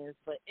blackness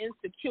but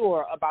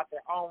insecure about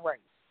their own race?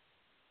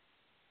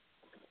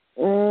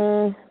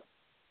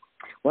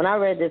 When I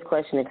read this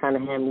question, it kind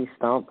of had me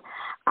stumped.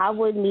 I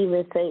wouldn't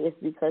even say it's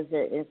because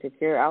they're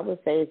insecure. I would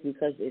say it's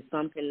because it's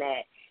something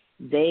that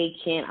they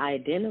can't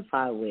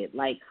identify with.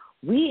 Like,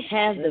 we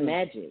have the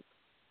magic.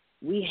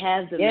 We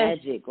have the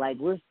magic. Like,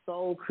 we're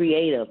so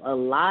creative. A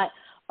lot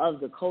of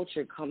the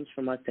culture comes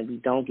from us and we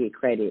don't get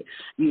credit.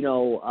 You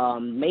know,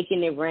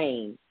 making it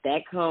rain,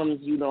 that comes,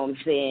 you know what I'm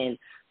saying,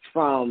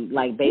 from,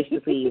 like,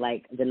 basically,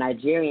 like, the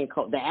Nigerian,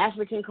 the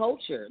African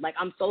culture. Like,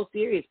 I'm so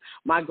serious.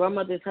 My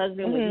grandmother's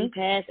husband, when he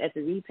passed, at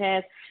the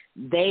repast,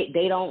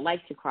 they don't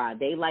like to cry.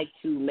 They like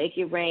to make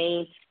it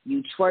rain,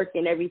 you twerk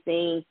and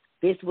everything.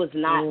 This was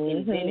not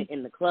invented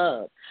in the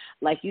club.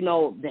 Like, you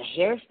know, the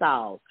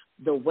hairstyles,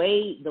 the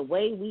way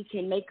we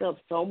can make up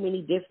so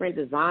many different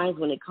designs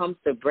when it comes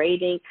to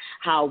braiding,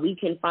 how we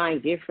can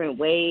find different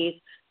ways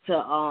to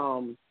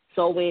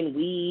sew in,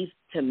 weave,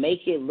 to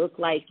make it look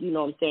like, you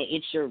know what I'm saying,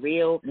 it's your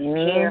real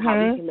hair, how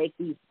we can make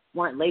these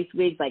front lace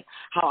wigs, like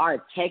how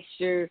our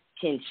texture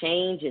can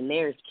change and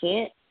theirs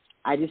can't.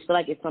 I just feel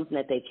like it's something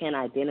that they can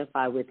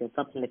identify with and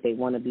something that they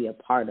want to be a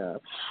part of.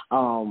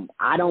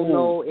 I don't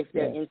know if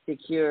they're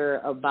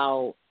insecure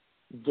about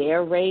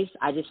their race.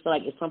 I just feel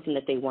like it's something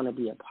that they want to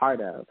be a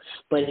part of.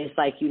 But it's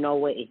like, you know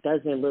what, it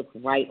doesn't look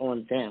right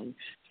on them.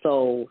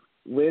 So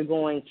we're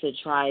going to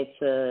try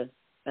to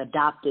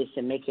adopt this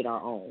and make it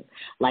our own.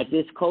 Like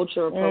this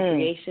cultural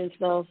appropriation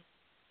stuff,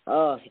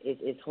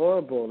 it's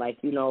horrible. Like,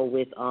 you know,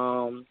 with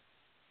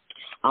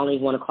I don't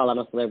even want to call out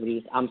no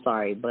celebrities. I'm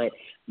sorry, but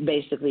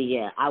basically,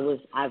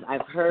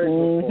 I've heard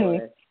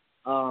before.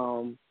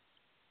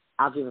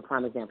 I'll give a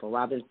prime example.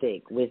 Robin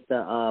Thicke with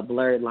the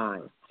blurred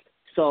lines.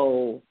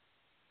 So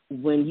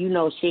when, you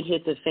know, shit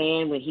hit the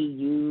fan, when he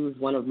used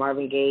one of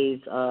Marvin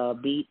Gaye's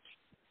beats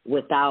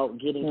without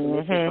getting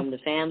permission from the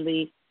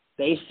family,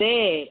 they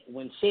said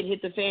when shit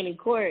hit the fan in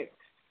court,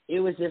 it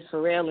was just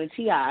Pharrell and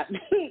T.I.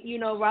 You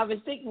know,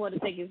 Robin Thicke wanted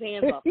to take his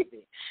hands off of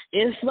it.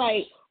 It's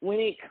like when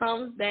it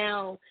comes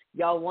down,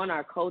 y'all want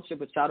our culture,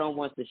 but y'all don't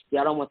want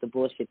the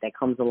bullshit that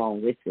comes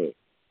along with it.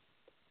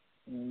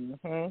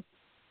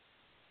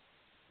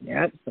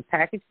 Yeah, it's a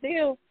package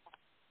deal.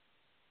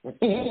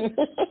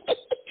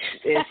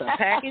 It's a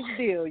package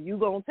deal. You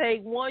gonna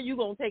take one, you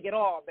gonna take it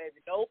all, baby.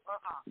 Nope,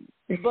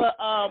 But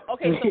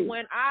okay, so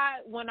when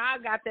I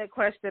got that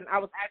question, I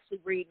was actually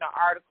reading an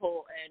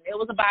article, and it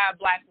was about a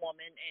black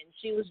woman, and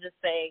she was just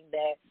saying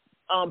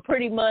that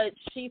pretty much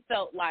she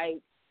felt like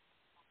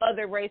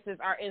other races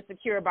are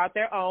insecure about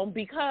their own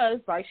because,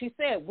 like she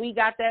said, we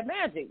got that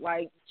magic.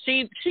 Like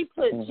she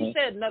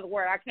said another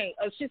word I can't.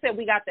 She said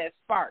we got that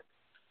spark.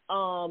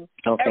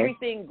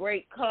 Everything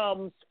great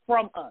comes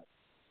from us.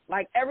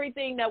 Like,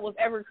 everything that was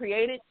ever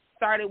created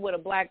started with a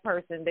black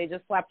person. They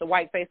just slapped a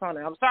white face on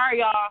it. I'm sorry,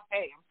 y'all.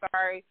 Hey, I'm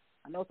sorry.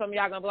 I know some of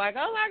y'all going to be like,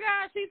 oh, my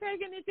God, she's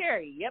taking it,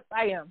 Terry. Yep,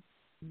 I am.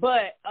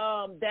 But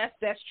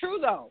that's true,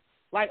 though.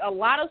 Like, a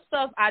lot of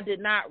stuff I did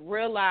not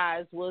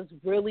realize was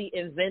really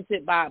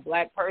invented by a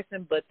black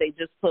person, but they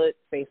just put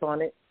face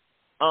on it.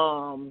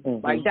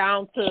 Like,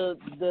 down to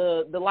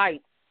the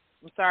lights.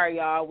 I'm sorry,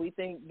 y'all. We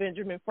think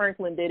Benjamin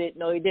Franklin did it.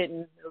 No, he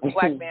didn't. It was a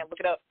black man.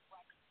 Look it up.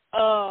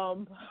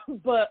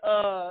 But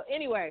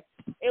anyway,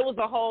 it was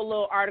a whole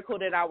little article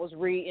that I was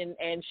reading,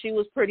 and she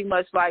was pretty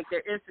much like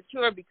they're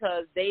insecure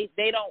because they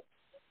don't,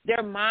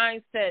 their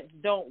mindsets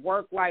don't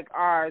work like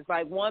ours.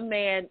 Like, one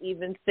man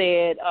even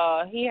said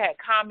he had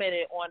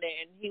commented on it,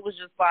 and he was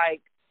just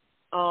like,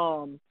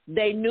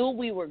 they knew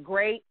we were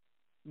great.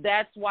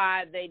 That's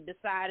why they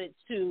decided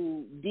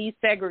to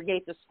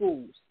desegregate the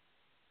schools.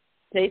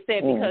 They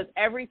said because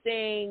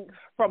everything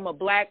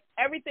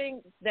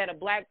that a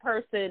black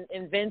person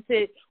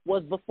invented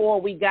was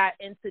before we got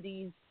into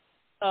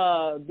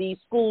these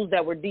schools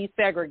that were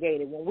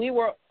desegregated. When we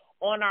were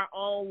on our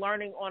own,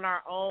 learning on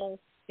our own,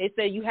 they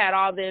said you had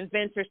all the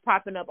inventors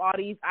popping up, all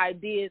these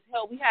ideas.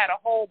 Hell, we had a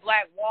whole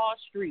Black Wall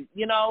Street,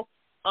 you know.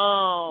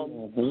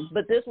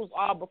 But this was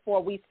all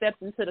before we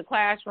stepped into the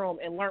classroom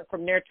and learned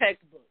from their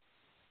textbooks.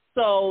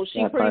 So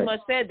she pretty much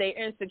said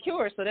they're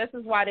insecure. So this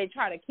is why they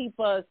try to keep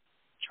us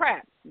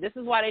trapped. This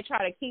is why they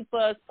try to keep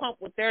us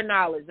pumped with their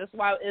knowledge. That's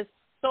why it's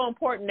so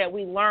important that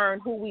we learn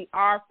who we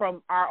are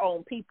from our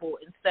own people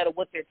instead of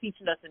what they're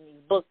teaching us in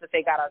these books that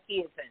they got our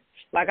kids in.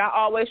 Like, I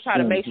always try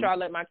to make sure I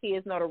let my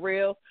kids know the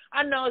real.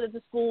 I know that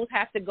the schools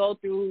have to go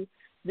through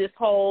this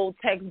whole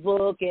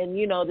textbook and,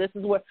 you know, this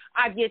is where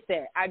I get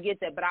that.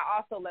 But I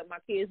also let my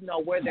kids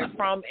know where they're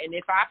from. And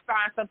if I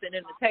find something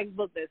in the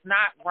textbook that's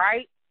not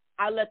right,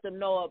 I let them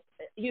know,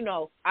 you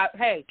know,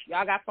 hey,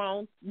 y'all got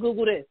phones?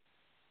 Google this.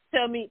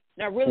 tell me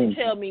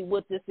tell me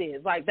what this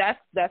is. Like that's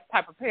the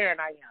type of parent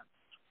I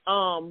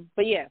am.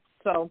 But yeah,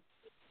 so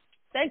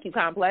thank you,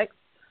 Complex.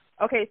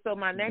 Okay, so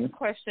my next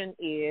question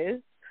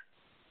is,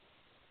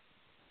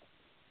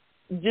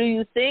 do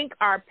you think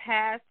our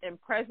past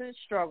and present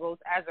struggles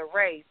as a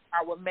race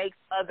are what makes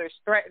others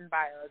threatened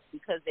by us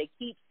because they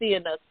keep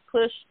seeing us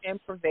push and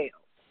prevail?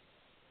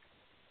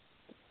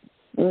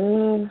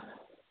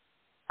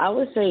 I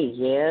would say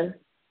yeah,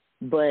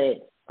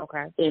 but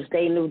if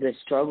they knew the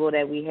struggle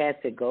that we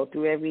had to go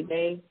through every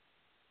day,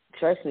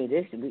 trust me,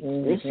 this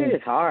shit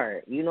is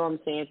hard. You know what I'm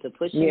saying? To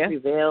push and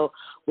prevail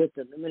with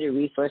the limited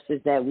resources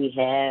that we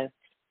have,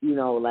 you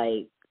know,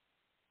 like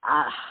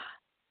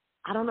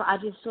I don't know. I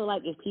just feel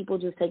like if people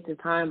just take the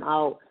time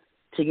out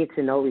to get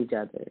to know each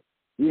other,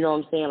 you know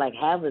what I'm saying? Like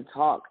have a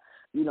talk,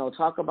 you know,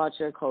 talk about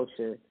your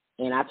culture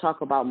and I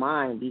talk about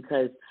mine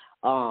because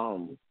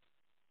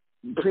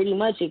pretty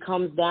much it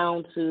comes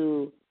down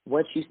to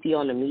what you see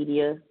on the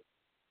media,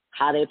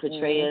 how they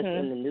portray us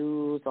in the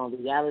news, on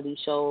reality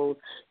shows,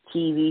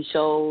 TV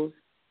shows,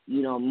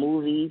 you know,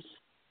 movies.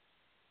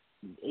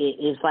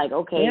 It's like,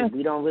 okay,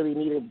 we don't really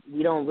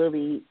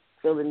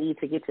feel the need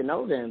to get to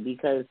know them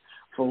because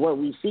from what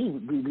we see,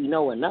 we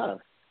know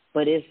enough.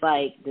 But it's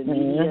like the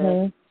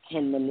media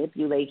can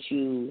manipulate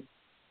you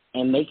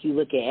and make you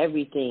look at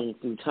everything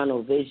through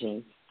tunnel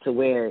vision to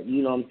where,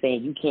 you know what I'm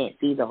saying, you can't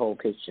see the whole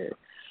picture.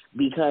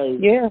 Because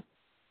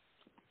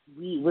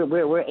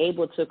we're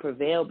able to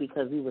prevail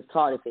because we were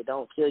taught if they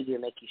don't kill you,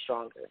 it make you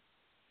stronger.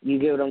 You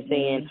get what I'm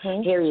saying?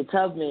 Harriet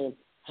Tubman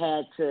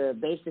had to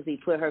basically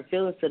put her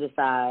feelings to the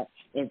side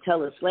and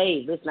tell a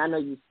slave, listen, I know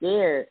you're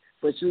scared,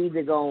 but you're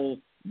either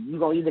going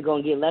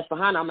to get left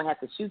behind or I'm going to have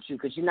to shoot you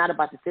because you're not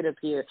about to sit up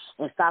here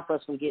and stop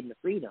us from getting the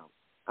freedom.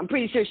 I'm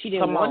pretty sure she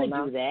didn't want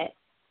to do that,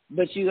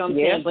 but you know what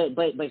I'm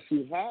saying? But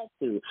she had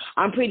to.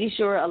 I'm pretty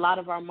sure a lot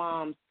of our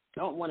moms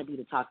don't want to be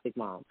the toxic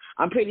mom.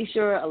 I'm pretty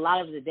sure a lot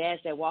of the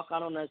dads that walk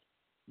out on us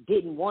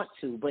didn't want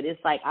to, but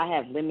it's like I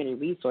have limited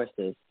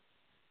resources.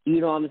 You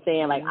know what I'm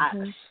saying? Like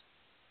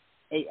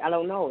I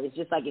don't know. It's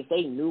just like if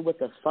they knew what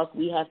the fuck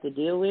we have to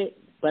deal with,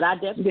 but I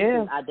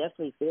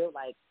definitely feel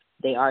like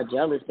they are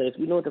jealous. But if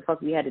you know what the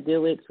fuck we had to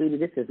deal with, sweetie,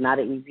 this is not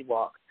an easy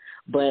walk.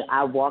 But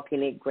I walk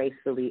in it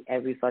gracefully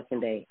every fucking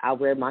day. I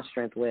wear my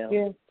strength well.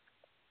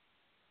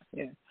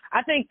 Yeah.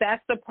 I think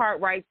that's the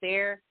part right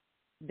there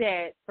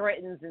that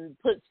threatens and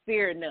puts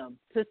fear in them,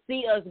 to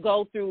see us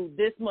go through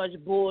this much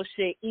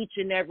bullshit each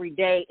and every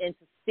day and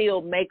to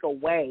still make a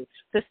way,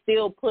 to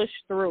still push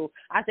through.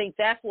 I think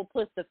that's what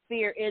puts the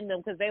fear in them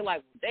because they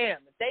like, damn,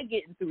 if they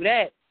getting through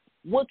that,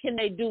 what can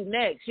they do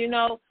next? You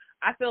know,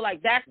 I feel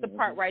like that's the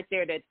part right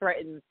there that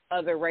threatens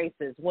other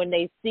races when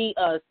they see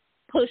us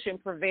push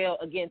and prevail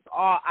against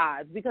all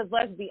odds. Because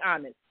let's be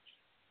honest,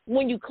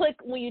 when you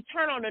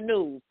turn on the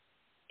news,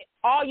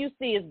 all you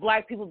see is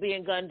black people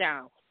being gunned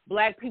down,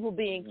 black people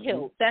being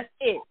killed. That's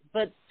it.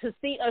 But to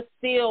see us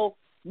still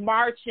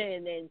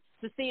marching and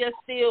to see us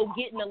still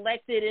getting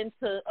elected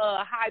into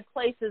high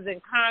places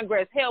in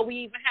Congress, hell, we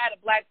even had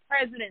a black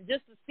president,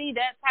 just to see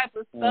that type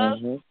of stuff,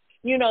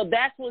 you know,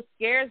 that's what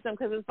scares them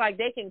because it's like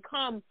they can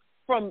come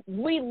from,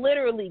 we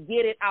literally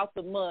get it out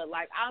the mud.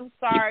 Like, I'm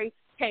sorry,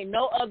 can't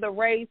no other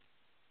race,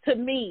 to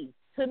me,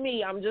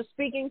 I'm just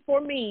speaking for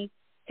me,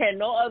 can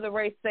no other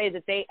race say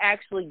that they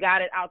actually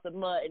got it out the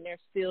mud and they're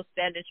still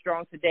standing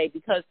strong today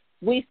because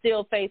we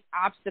still face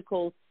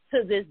obstacles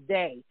to this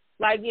day.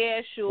 Like,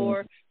 yeah,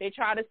 sure, they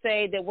try to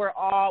say that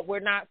we're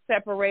not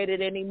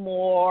separated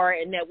anymore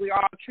and that we're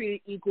all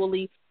treated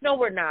equally. No,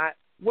 we're not.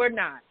 We're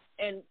not.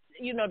 And,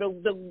 you know,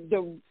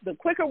 the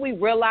quicker we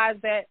realize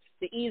that,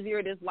 the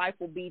easier this life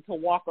will be to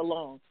walk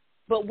along.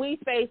 But we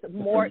face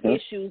more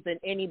issues than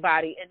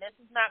anybody, and this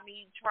is not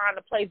me trying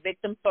to play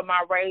victim for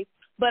my race,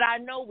 but I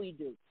know we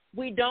do.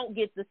 We don't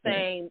get the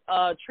same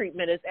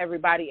treatment as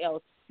everybody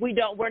else.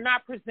 We're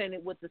not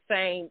presented with the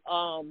same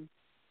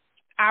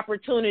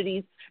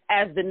opportunities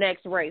as the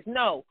next race.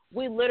 No,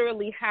 we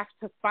literally have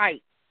to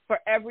fight for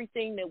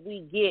everything that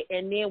we get,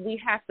 and then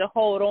we have to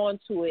hold on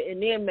to it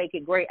and then make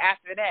it great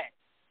after that.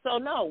 So,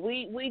 no,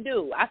 we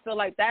do. I feel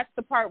like that's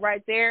the part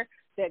right there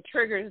that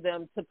triggers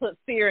them to put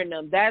fear in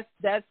them.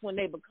 That's when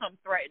they become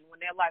threatened, when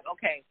they're like,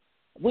 okay,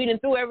 we done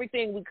threw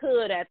everything we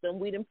could at them.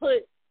 We done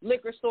put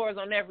liquor stores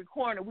on every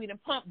corner. We done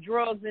pumped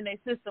drugs in their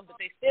system, but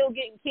they still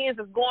getting kids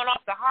that's going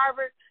off to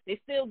Harvard. They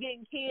still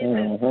getting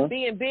kids that's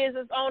being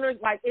business owners.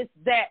 Like, it's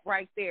that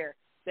right there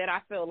that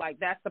I feel like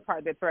that's the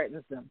part that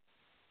threatens them.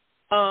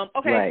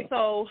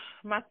 So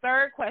my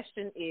third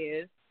question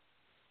is,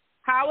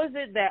 how is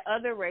it that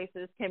other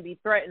races can be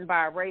threatened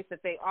by a race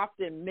that they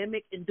often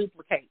mimic and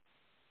duplicate?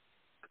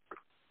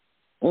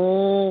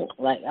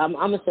 Like I'm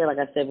gonna say, like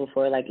I said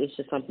before, like it's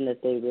just something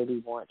that they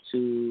really want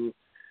to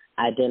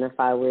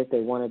identify with.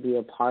 They want to be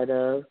a part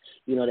of.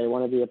 You know, they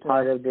want to be a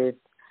part of this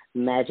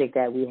magic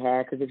that we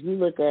have. Because if you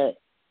look at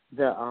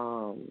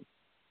the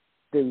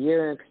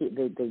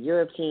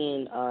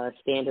European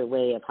standard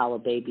way of how a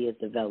baby is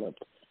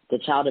developed, the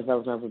child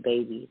development of a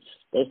baby,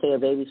 they say a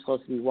baby's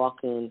supposed to be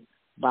walking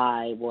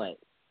by what,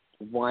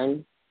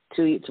 1,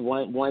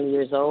 1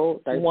 years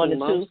old, 13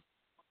 months.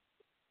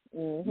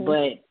 1 to 2.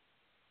 But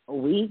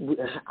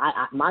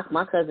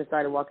my cousin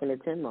started walking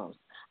at 10 months.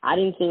 I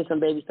didn't see some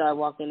babies start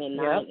walking at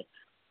 9. Yep.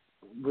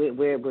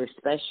 We're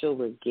special.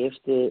 We're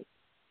gifted,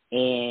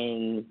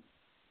 and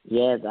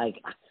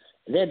like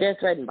they're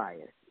threatened by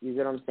it. You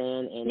get what I'm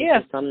saying? And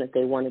it's just something that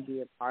they want to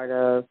be a part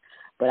of.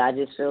 But I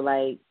just feel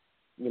like,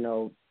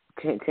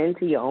 tend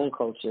to your own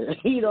culture.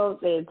 You know what I'm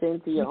saying?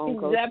 Tend to your own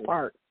culture. That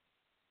part.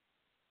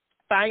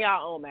 Find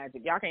y'all own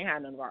magic. Y'all can't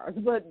have none of ours.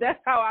 But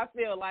that's how I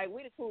feel. Like,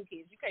 we the cool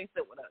kids. You can't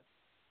sit with us.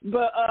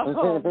 But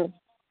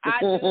I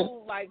do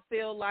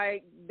feel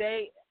like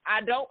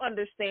I don't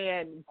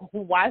understand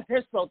why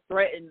they're so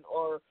threatened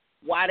or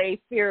why they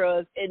fear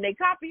us, and they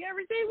copy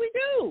everything we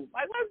do.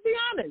 Like, let's be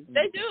honest,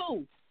 they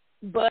do.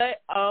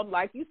 But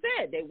like you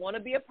said, they want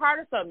to be a part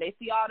of something. They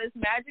see all this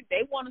magic,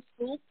 they want to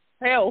scoop.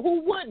 Hell,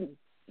 who wouldn't?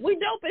 We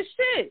dope as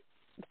shit.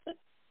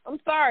 I'm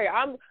sorry.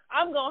 I'm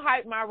gonna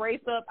hype my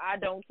race up. I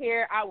don't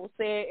care. I will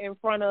say it in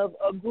front of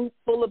a group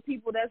full of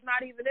people that's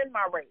not even in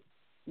my race.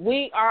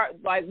 We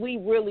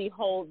really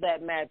hold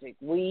that magic.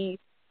 We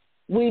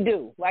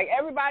do. Like,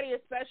 everybody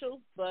is special,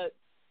 but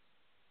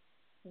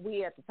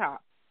we at the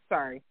top.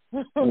 Sorry.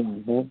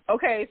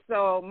 Okay,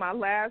 so my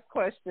last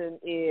question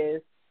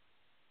is,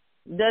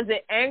 does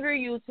it anger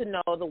you to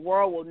know the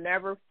world will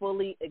never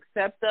fully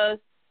accept us,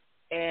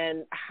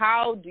 and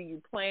how do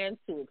you plan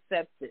to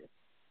accept this?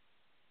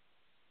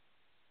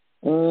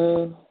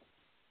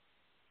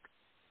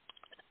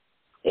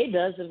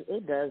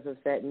 It does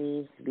affect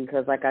me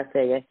because, like I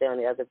said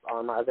yesterday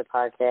on my other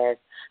podcast,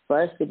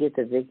 for us to get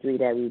the victory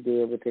that we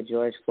did with the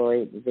George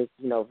Floyd,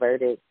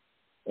 verdict,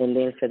 and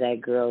then for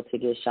that girl to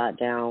get shot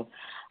down,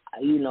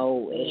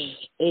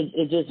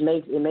 it just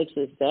makes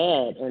it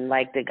sad. And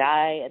like the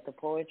guy at the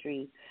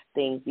poetry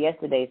thing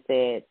yesterday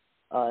said,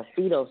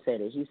 Cito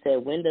said it. He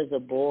said, "When does a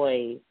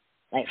boy,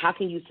 how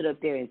can you sit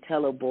up there and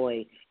tell a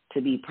boy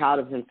to be proud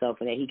of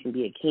himself and that he can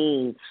be a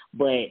king,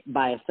 but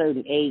by a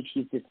certain age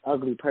he's this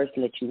ugly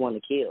person that you want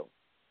to kill?"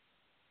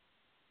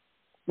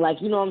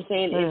 Like, you know what I'm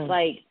saying? It's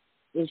like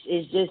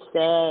it's just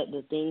sad,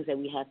 the things that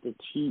we have to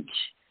teach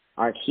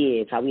our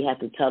kids, how we have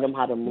to tell them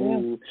how to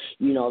move,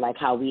 like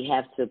how we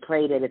have to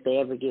pray that if they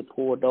ever get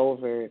pulled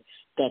over,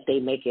 that they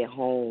make it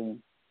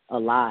home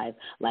alive.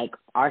 Like,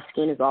 our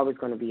skin is always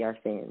going to be our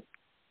sin.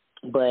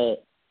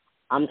 But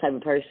I'm the type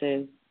of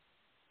person,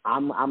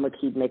 I'm going to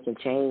keep making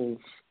change,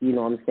 you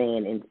know what I'm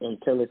saying,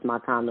 until it's my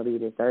time to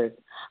leave this earth.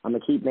 I'm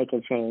going to keep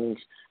making change.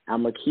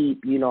 I'm going to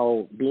keep,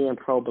 being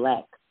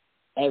pro-black.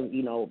 I'm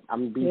going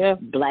to be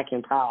black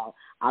and proud.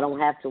 I don't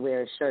have to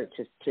wear a shirt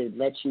to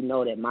let you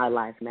know that my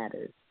life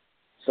matters.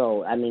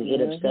 So,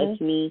 it upsets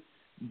me,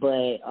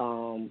 but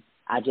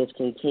I just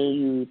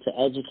continue to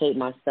educate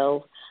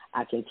myself.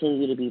 I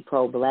continue to be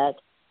pro-black,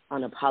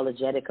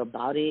 unapologetic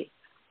about it.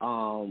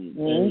 And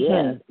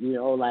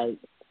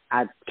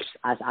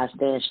I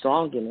stand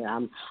strong in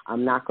it.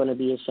 I'm not going to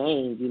be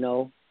ashamed.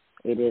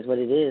 It is what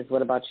it is.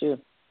 What about you?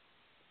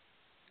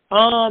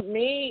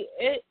 Me,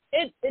 it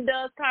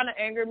does kind of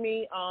anger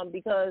me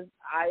because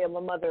I am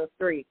a mother of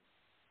 3,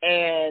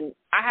 and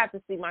I have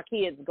to see my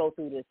kids go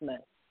through this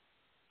mess.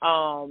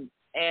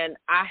 And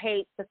I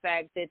hate the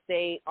fact that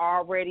they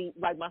already,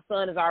 like, my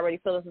son is already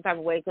feeling some type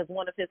of way because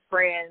one of his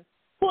friends,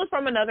 who is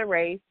from another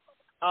race,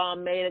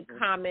 made a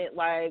comment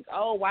like,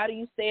 "Oh, why do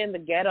you stay in the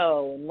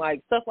ghetto?" and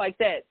like stuff like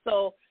that.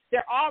 So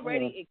they're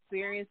already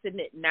experiencing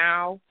it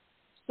now.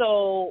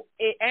 So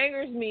it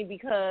angers me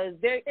because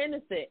they're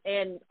innocent,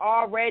 and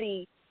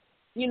already,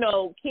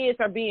 kids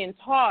are being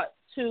taught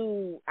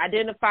to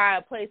identify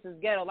a place as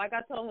ghetto. Like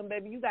I told him,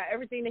 baby, you got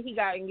everything that he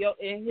got in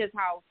his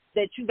house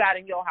that you got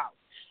in your house.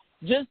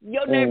 Just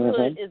your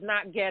neighborhood is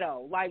not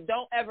ghetto. Like,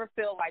 don't ever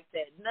feel like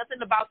that.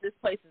 Nothing about this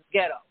place is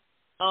ghetto.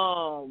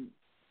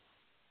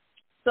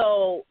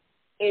 So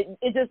it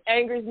just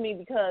angers me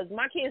because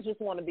my kids just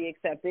want to be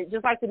accepted,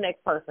 just like the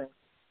next person.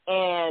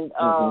 And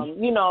how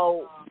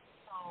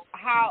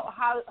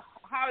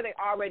are they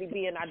already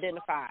being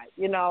identified?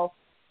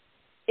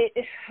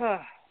 It's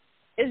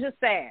just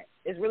sad.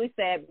 It's really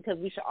sad because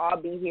we should all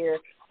be here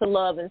to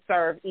love and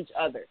serve each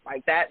other.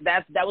 Like that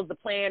was the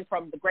plan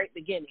from the great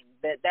beginning.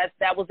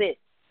 That was it.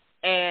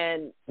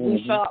 And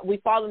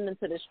we've fallen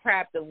into this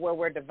trap of where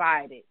we're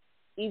divided,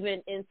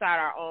 even inside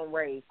our own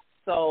race.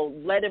 So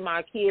letting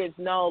my kids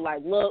know,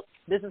 like, look,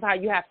 this is how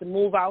you have to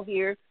move out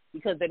here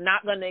because they're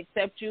not going to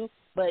accept you,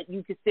 but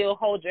you can still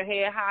hold your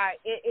head high.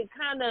 It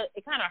kind of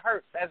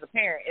hurts as a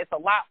parent. It's a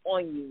lot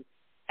on you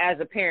as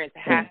a parent to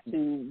have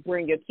to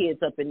bring your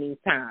kids up in these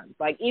times.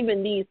 Like,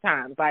 even these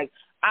times, like,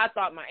 I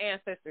thought my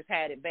ancestors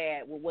had it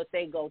bad with what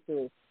they go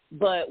through,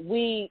 but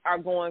we are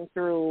going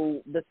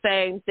through the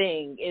same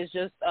thing. It's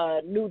just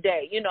a new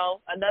day,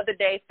 another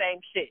day,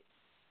 same shit.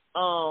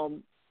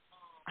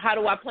 How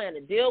do I plan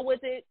to deal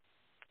with it?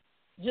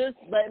 Just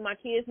letting my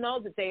kids know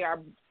that they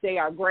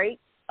are great.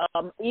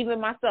 Even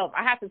myself,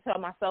 I have to tell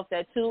myself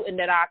that too, and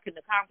that I can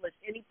accomplish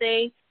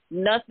anything.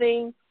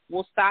 Nothing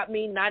will stop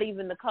me, not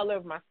even the color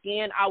of my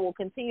skin. I will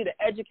continue to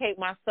educate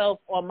myself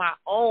on my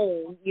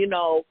own,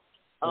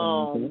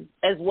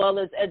 as well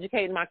as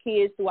educating my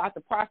kids throughout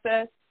the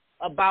process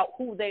about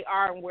who they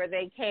are and where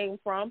they came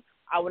from.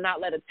 I will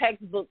not let a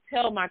textbook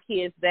tell my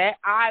kids that.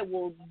 I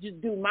will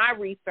do my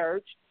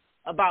research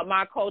about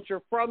my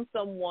culture from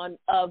someone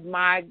of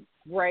my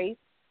race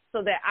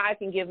so that I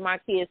can give my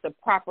kids the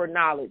proper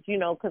knowledge,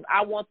 because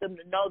I want them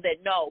to know that,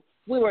 no,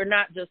 we were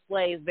not just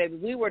slaves, baby.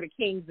 We were the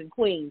kings and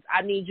queens.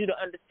 I need you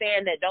to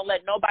understand that. Don't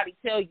let nobody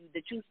tell you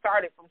that you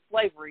started from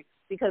slavery,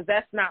 because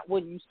that's not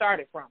where you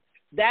started from.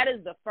 That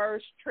is the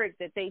first trick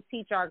that they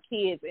teach our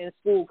kids in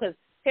school, because,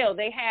 hell,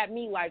 they had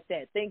me like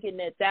that, thinking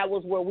that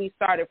was where we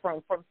started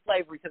from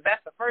slavery, because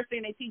that's the first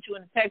thing they teach you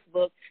in the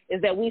textbook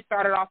is that we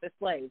started off as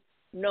slaves.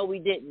 No, we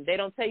didn't. They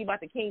don't tell you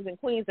about the kings and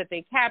queens that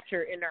they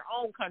captured in their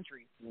own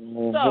countries.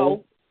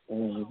 So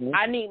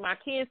I need my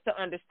kids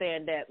to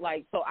understand that.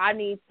 So I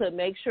need to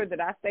make sure that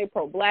I stay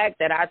pro-Black,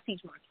 that I teach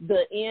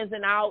the ins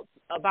and outs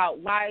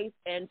about life,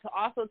 and to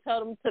also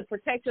tell them to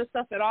protect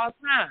yourself at all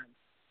times,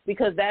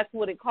 because that's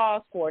what it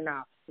calls for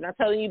now. I'm not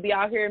telling you to be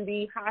out here and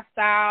be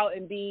hostile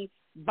and be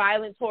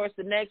violent towards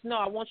the next. No,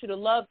 I want you to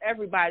love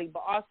everybody,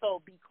 but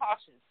also be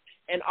cautious.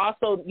 And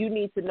also you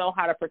need to know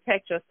how to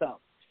protect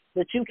yourself,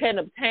 that you can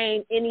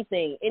obtain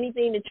anything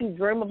that you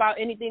dream about,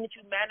 anything that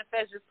you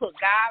manifest. Just put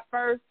God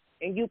first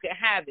and you can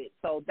have it.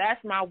 So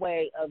that's my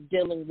way of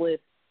dealing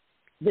with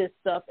this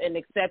stuff and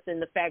accepting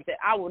the fact that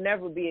I will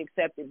never be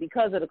accepted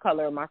because of the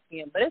color of my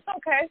skin. But it's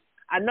okay.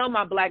 I know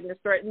my Blackness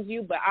threatens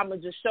you, but I'm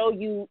going to just show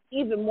you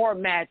even more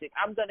magic.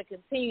 I'm going to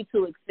continue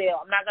to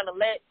excel. I'm not going to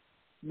let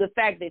the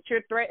fact that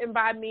you're threatened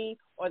by me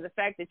or the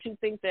fact that you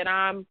think that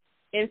I'm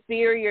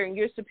inferior and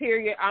you're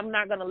superior, I'm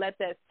not going to let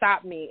that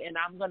stop me, and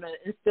I'm going to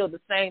instill the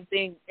same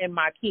thing in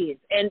my kids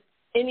and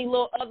any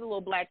other little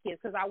Black kids,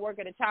 because I work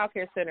at a child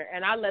care center,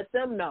 and I let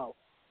them know,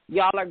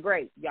 y'all are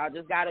great. Y'all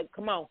just got to,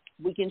 come on,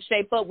 we can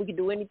shape up. We can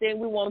do anything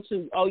we want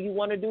to. Oh, you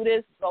want to do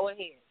this? Go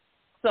ahead.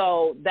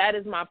 So that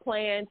is my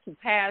plan, to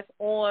pass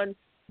on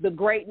the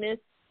greatness,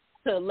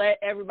 to let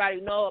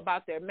everybody know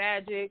about their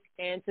magic,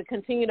 and to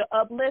continue to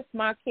uplift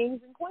my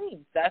kings and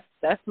queens.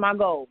 That's my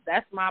goal.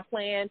 That's my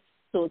plan,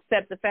 to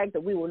accept the fact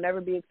that we will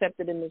never be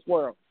accepted in this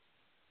world.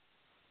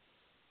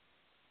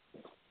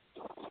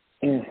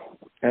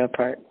 That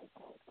part.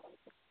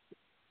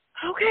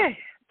 Okay,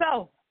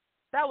 so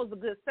that was a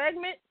good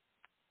segment.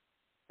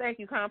 Thank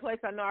you,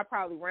 Complex. I know I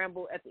probably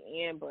rambled at the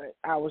end, but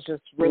I was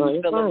just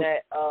really feeling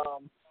that.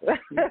 Like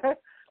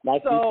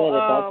you said, it's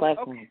our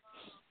platform. Okay.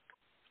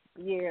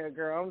 Yeah,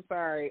 girl, I'm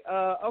sorry.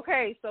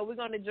 Okay, so we're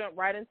going to jump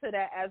right into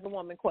that As a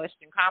Woman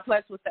question.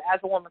 Complex with the As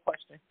a Woman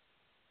question.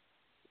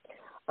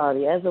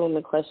 The As a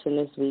Woman question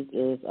this week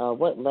is,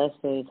 what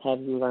lessons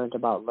have you learned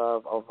about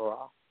love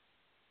overall?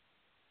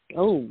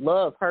 Oh,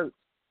 love hurts.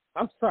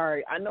 I'm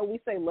sorry. I know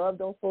we say love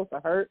don't supposed to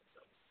hurt,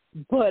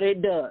 but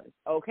it does,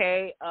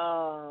 okay?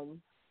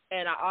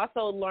 And I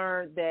also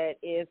learned that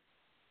if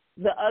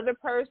the other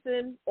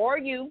person or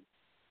you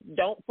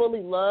don't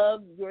fully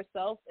love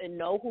yourself and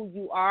know who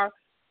you are,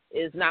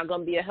 it's not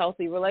going to be a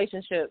healthy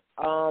relationship.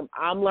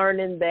 I'm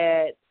learning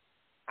that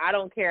I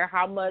don't care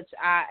how much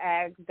I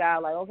ask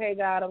God, like, okay,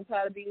 God, I'm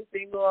tired of being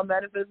single, I'm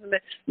manifesting.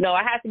 No,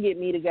 I have to get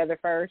me together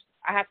first.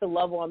 I have to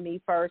love on me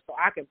first so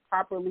I can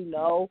properly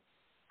know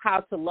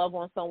how to love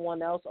on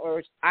someone else,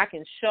 or I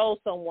can show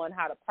someone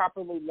how to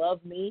properly love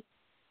me.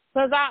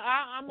 Because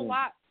I'm a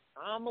lot.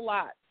 I'm a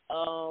lot.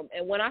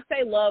 And when I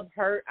say love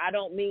hurt, I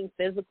don't mean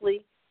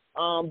physically,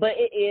 but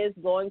it is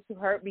going to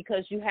hurt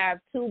because you have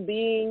two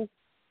beings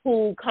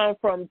who come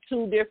from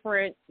two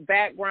different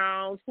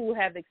backgrounds, who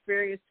have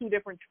experienced two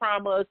different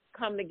traumas,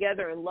 come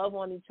together and love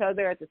on each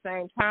other at the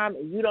same time,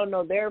 and you don't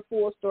know their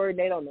full story,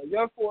 they don't know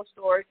your full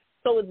story,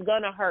 so it's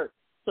going to hurt.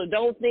 So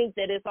don't think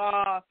that it's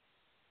all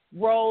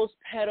rose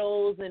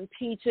petals and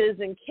peaches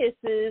and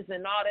kisses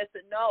and all that.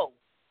 No,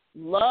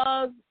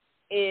 love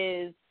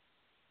is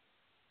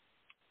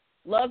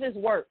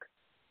work.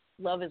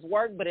 Love is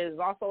work, but it is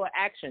also an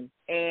action,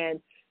 and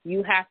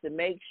you have to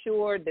make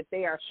sure that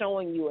they are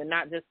showing you and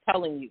not just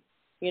telling you.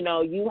 You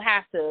know, you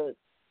have to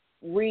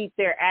read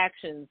their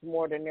actions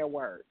more than their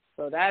words.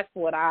 So that's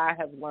what I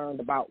have learned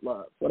about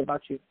love. What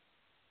about you?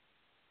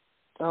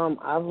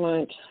 I've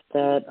learned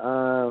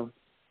that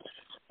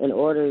in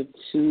order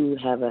to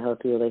have a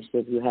healthy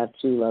relationship, you have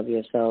to love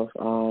yourself.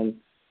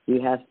 You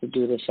have to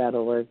do the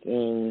shadow work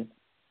and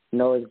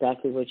know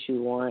exactly what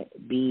you want.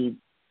 Be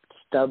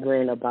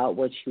stubborn about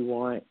what you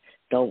want.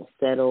 Don't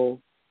settle,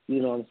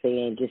 you know what I'm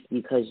saying, just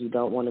because you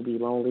don't want to be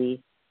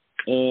lonely.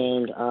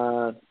 And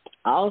I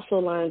also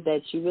learned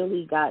that you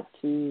really got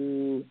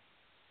to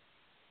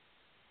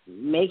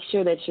make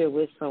sure that you're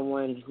with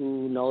someone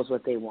who knows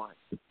what they want.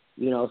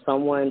 You know,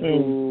 someone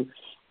who,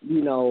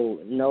 you know,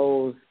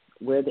 knows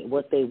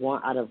what they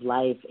want out of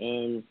life,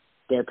 and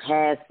they're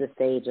past the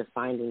stage of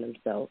finding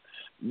themselves.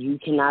 You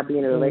cannot be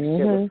in a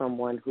relationship with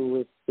someone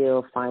who is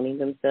still finding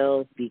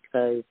themselves,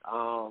 because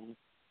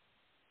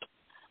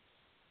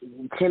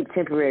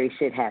temporary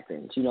shit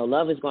happens. You know,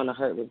 love is going to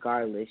hurt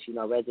regardless, you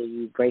know, whether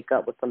you break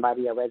up with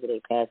somebody or whether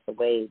they pass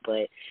away.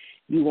 But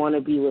you want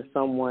to be with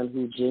someone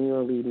who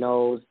genuinely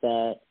knows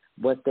that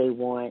what they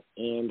want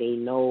and they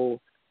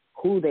know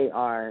who they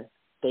are,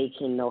 they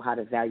can know how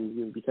to value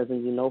you. Because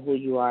when you know who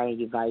you are and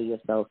you value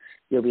yourself,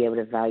 you'll be able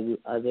to value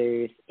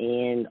others.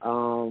 And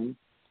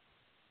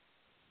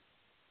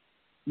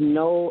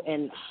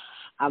and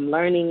I'm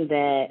learning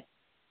that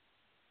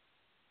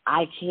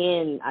I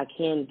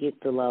can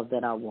get the love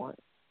that I want,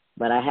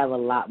 but I have a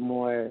lot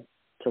more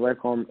to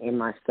work on in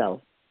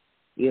myself.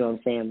 You know what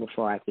I'm saying?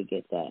 Before I could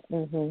get that.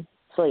 Mm-hmm.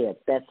 So yeah,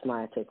 that's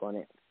my take on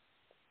it.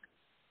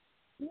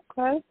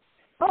 Okay,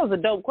 that was a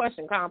dope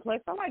question,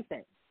 Complex. I like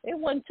that. It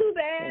wasn't too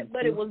bad,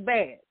 but it was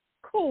bad.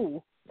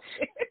 Cool.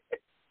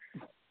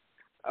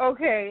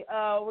 Okay,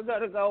 we're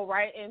gonna go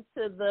right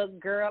into the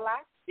Girl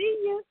I See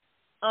You.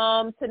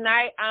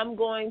 Tonight I'm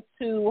going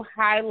to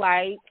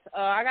highlight.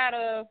 I got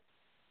a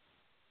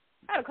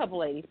couple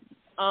ladies.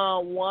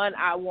 One,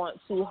 I want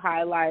to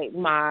highlight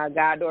my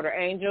goddaughter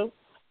Angel.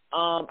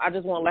 I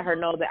just want to let her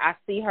know that I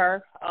see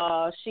her.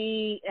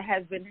 She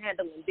has been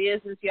handling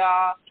business,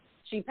 y'all.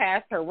 She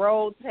passed her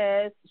road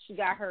test. She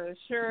got her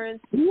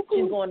insurance.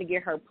 She's going to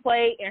get her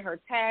plate and her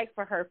tag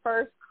for her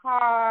first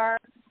car.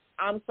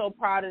 I'm so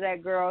proud of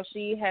that girl.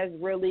 She has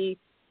really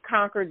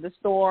conquered the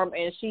storm,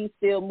 and she's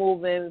still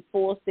moving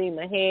full steam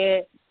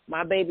ahead.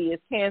 My baby is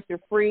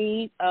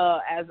cancer-free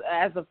as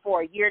of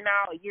for a year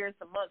and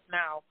some months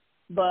now.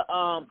 But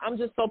I'm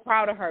just so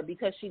proud of her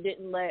because she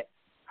didn't let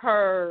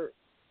her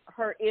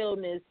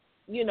illness,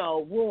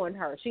 ruin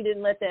her. She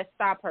didn't let that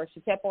stop her. She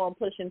kept on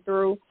pushing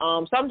through.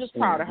 So I'm just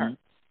proud of her.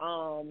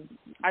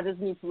 I just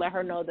need to let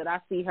her know that I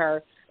see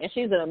her, and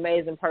she's an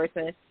amazing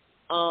person.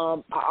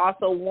 I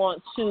also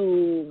want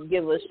to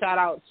give a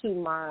shout-out to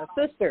my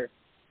sister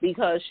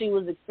because she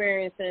was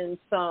experiencing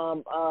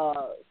some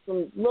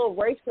little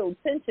racial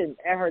tension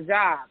at her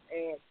job.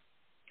 And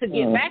to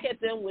get back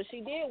at them, what she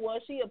did was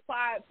she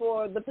applied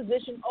for the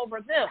position over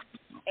them.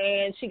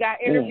 And she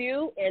got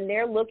interviewed, and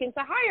they're looking to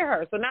hire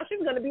her. So now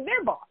she's going to be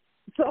their boss.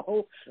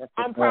 So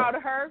I'm proud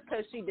of her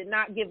because she did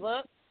not give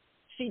up.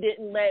 She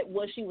didn't let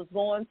what she was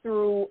going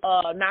through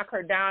knock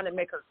her down and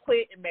make her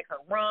quit and make her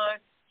run.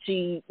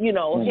 She,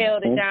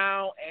 held it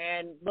down,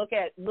 and look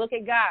at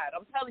God.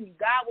 I'm telling you,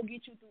 God will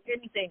get you through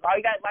anything. All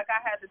you got, like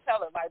I had to tell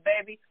her, like,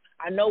 baby,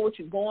 I know what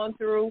you're going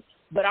through,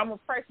 but I'm going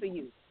to pray for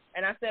you.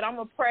 And I said, I'm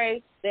going to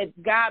pray that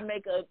God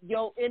make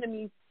your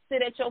enemies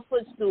sit at your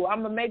footstool.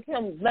 I'm going to make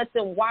him let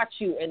them watch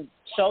you. And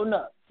sure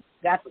enough,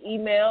 got the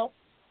email.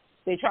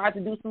 They tried to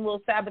do some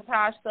little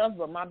sabotage stuff,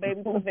 but my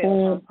baby prevailed.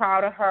 So I'm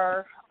proud of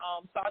her.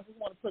 So I just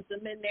want to put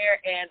them in there,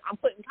 and I'm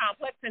putting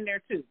Complex in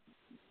there too.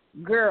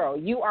 Girl,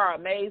 you are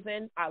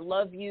amazing. I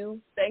love you.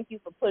 Thank you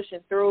for pushing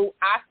through.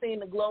 I seen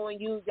the glow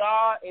in you,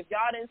 y'all. If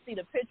y'all didn't see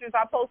the pictures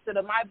I posted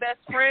of my best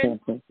friend,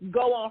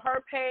 go on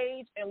her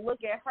page and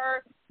look at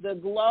her. The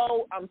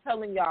glow, I'm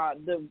telling y'all,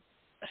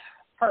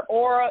 her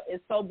aura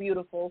is so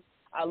beautiful.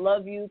 I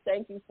love you.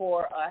 Thank you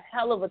for a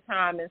hell of a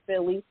time in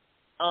Philly.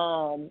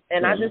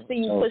 And I just see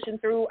you pushing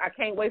through. I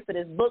can't wait for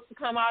this book to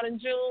come out in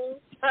June.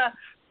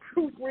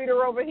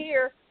 Proofreader over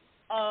here.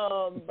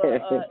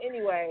 But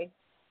anyway,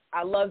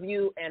 I love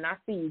you, and I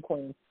see you,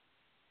 Queen.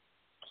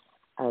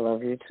 I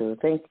love you, too.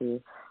 Thank you.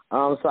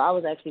 So I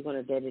was actually going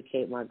to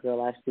dedicate my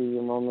Girl I See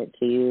You moment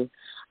to you.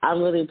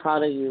 I'm really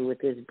proud of you with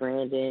this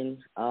branding.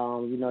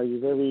 You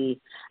really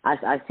 –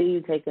 I see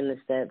you taking the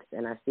steps,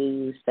 and I see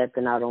you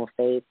stepping out on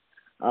faith.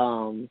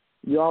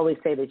 You always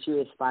say that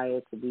you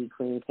aspire to be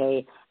Queen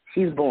K.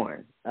 She's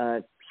born.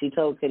 She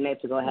told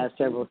Connect to go have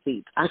several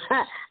seats.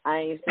 I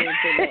ain't seen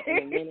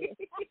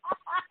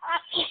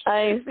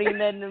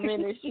that in a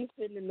minute. She's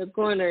sitting in the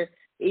corner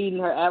eating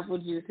her apple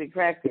juice and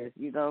crackers,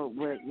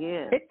 But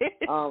yeah,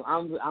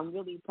 I'm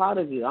really proud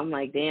of you. I'm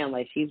like, damn,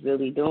 like she's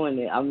really doing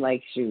it. I'm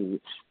like, shoot,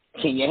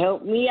 can you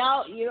help me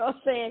out? You know what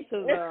I'm saying?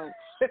 Because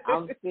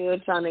I'm still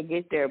trying to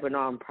get there. But no,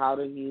 I'm proud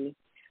of you.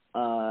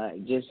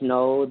 Just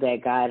know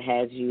that God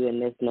has you in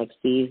this next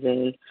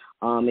season.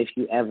 If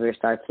you ever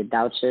start to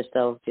doubt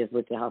yourself, just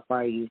look at how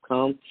far you've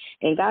come.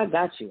 And God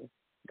got you.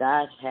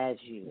 God has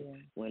you. Yeah.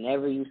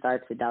 Whenever you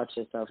start to doubt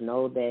yourself,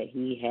 know that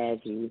he has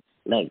you.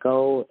 Let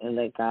go and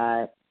let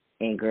God.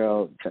 And,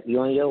 girl,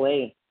 you're on your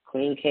way.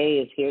 Queen K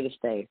is here to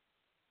stay.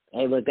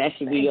 Hey, look, that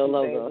should be your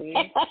logo.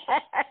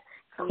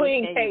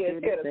 Queen K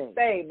is here to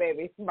stay,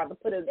 baby. I'm about to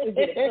put it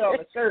on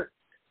a shirt.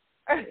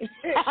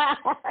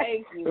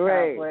 Thank you,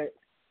 right.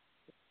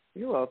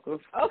 You're welcome.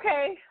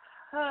 Okay.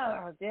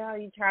 Oh, damn,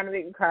 you trying to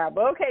make me cry.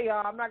 But okay,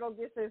 y'all, I'm not going to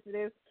get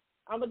sensitive.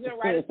 I'm going to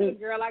jump right into the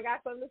girl. I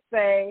got something to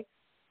say.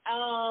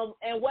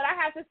 And what I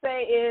have to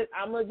say is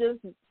I'm going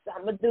to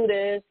do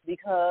this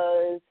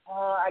because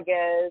I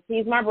guess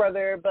he's my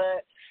brother,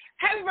 but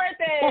happy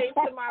birthday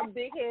to my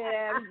big head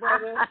ass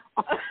brother.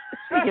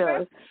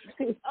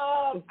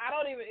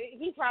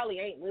 He probably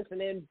ain't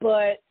listening,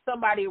 but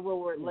somebody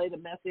will relay the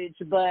message.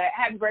 But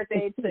happy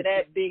birthday to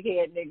that big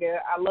head nigga.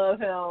 I love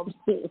him.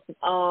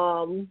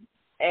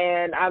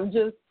 And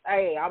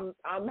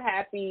I'm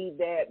happy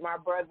that my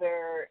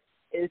brother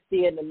is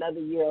seeing another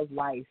year of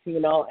life,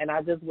 and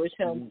I just wish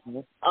him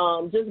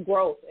just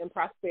growth and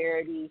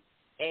prosperity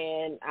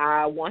and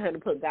I want him to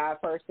put God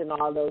first in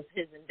all those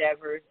his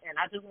endeavors, and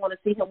I just want to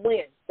see him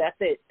win. That's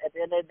it at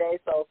the end of the day.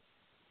 So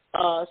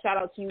shout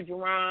out to you,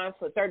 Jerron,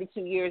 for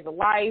 32 years of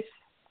life.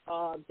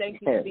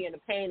 Thank you for being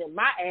a pain in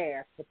my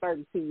ass for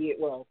 32 years.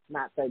 Well,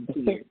 not 32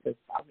 years because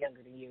I'm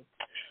younger than you.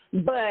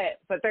 But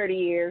for 30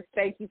 years,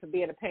 thank you for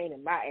being a pain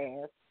in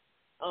my ass.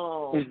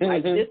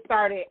 Like this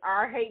started,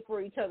 our hate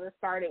for each other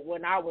started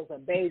when I was a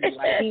baby.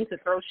 Like he used to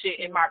throw shit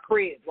in my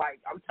crib.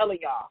 Like I'm telling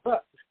y'all,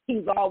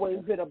 he's always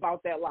been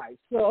about that life.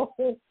 So,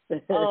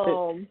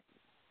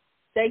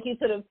 thank you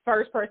to the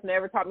first person that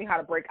ever taught me how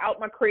to break out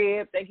my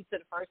crib. Thank you to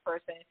the first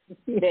person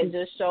that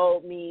just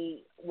showed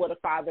me what a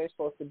father is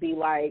supposed to be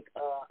like.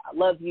 I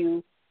love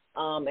you,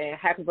 and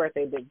happy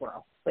birthday, big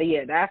bro. But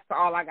yeah, that's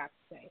all I got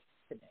to say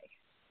today.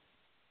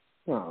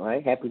 All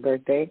right, happy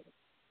birthday.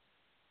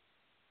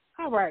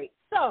 All right,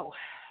 so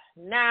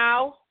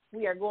now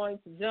we are going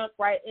to jump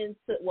right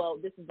into, well,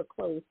 this is the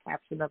closed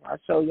caption of our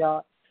show,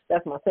 y'all.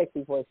 That's my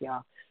sexy voice,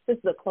 y'all. This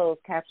is the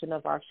closed caption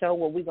of our show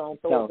where we're going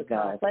to throw it to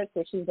Complex,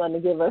 and she's going to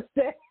give us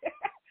that.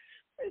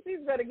 She's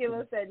going to give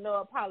us that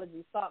no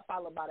apology thought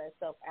followed by that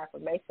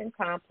self-affirmation.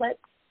 Complex.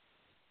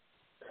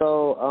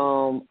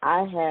 So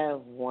I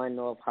have one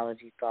no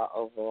apology thought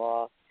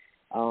overall.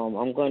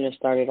 I'm going to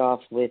start it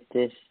off with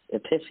this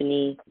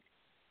epiphany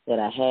that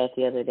I had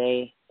the other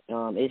day.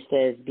 It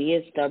says, be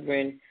as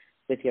stubborn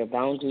with your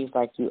boundaries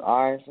like you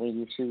are when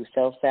you choose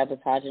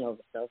self-sabotaging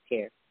over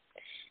self-care.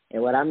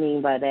 And what I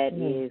mean by that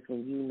is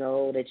when you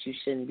know that you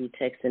shouldn't be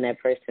texting that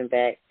person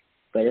back,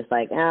 but it's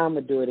like, I'm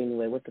going to do it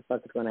anyway. What the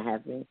fuck is going to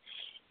happen?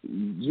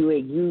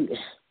 You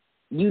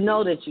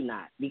know that you're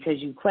not because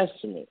you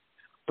question it,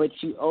 but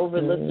you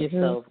overlook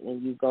yourself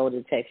when you go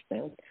to text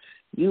them.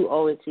 You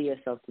owe it to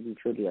yourself to be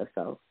true to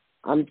yourself.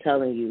 I'm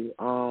telling you,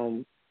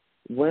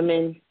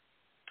 women,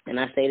 and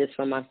I say this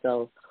for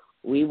myself,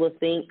 we will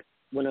think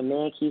when a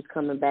man keeps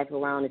coming back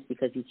around, it's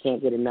because he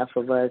can't get enough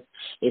of us.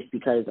 It's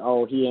because,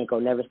 he ain't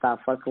going to never stop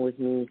fucking with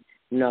me.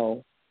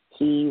 No,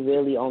 he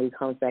really only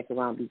comes back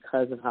around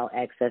because of how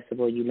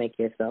accessible you make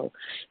yourself.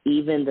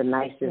 Even the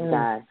nicest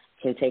guy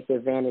can take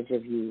advantage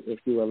of you if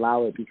you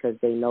allow it because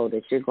they know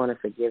that you're going to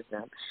forgive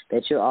them,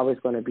 that you're always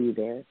going to be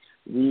there.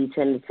 We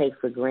tend to take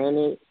for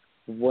granted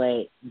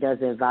what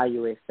doesn't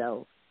value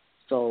itself.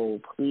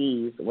 So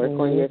please work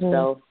on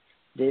yourself.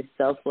 This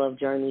self-love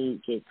journey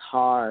gets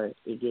hard.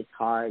 It gets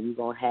hard. You're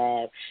going to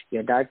have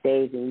your dark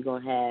days and you're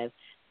going to have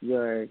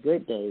your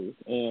good days.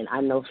 And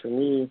I know for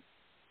me,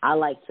 I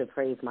like to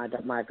praise my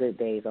good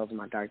days over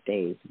my dark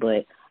days.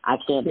 But I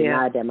can't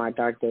deny that my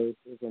dark days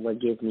isn't what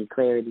gives me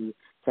clarity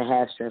to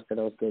have strength for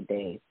those good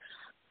days.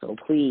 So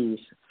please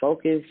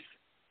focus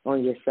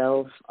on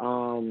yourself.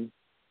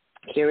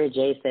 Kira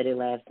J said it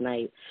last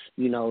night,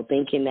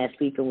 thinking that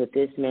sleeping with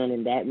this man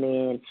and that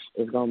man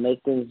is going to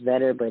make things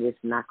better, but it's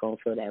not going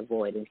to fill that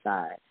void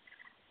inside.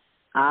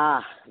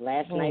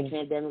 Last night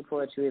Pandemic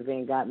Poetry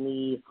event got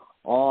me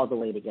all the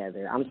way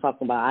together. I'm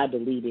talking about I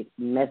deleted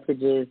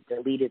messages,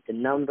 deleted the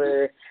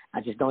number.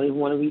 I just don't even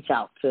want to reach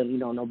out to,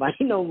 nobody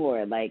no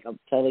more. Like, I'm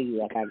telling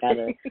you, I got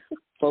to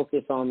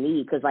focus on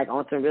me because,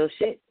 on some real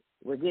shit,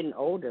 we're getting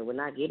older. We're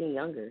not getting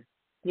younger.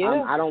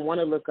 Yeah. I don't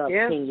want to look up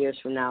 10 years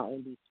from now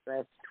and be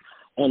stressed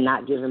and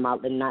not giving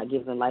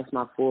life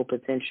my full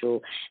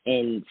potential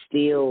and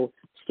still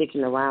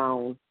sticking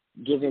around,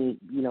 giving,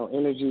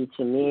 energy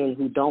to men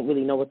who don't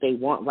really know what they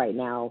want right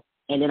now.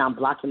 And then I'm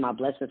blocking my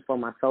blessings for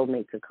my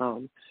soulmate to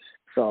come.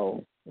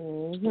 So,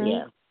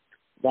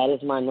 that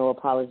is my no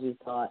apology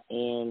thought.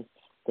 And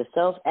the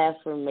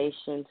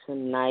self-affirmation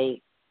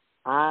tonight,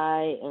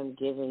 I am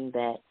giving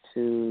that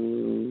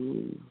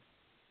to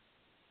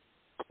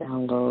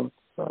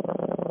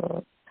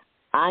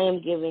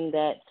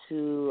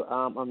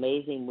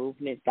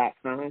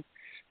AmazingMovement.com.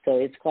 So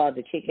it's called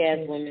the Kick-Ass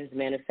Women's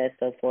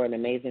Manifesto for an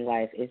Amazing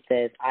Life. It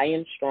says, I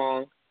am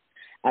strong.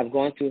 I've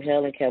gone through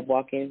hell and kept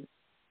walking.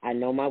 I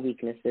know my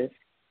weaknesses.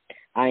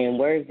 I am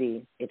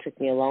worthy. It took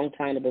me a long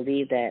time to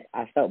believe that.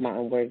 I felt my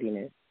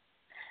unworthiness.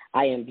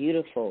 I am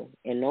beautiful,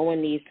 and no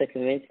one needs to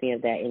convince me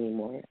of that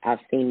anymore. I've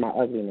seen my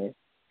ugliness.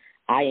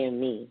 I am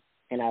me,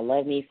 and I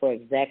love me for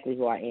exactly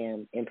who I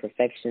am,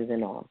 imperfections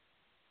and all.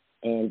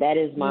 And that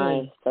is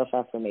my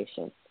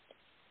self-affirmation.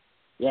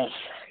 Yes.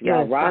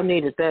 Yes, I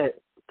needed that.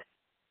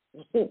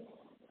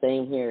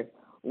 Same here.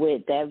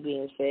 With that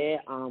being said,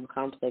 I'm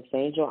Complex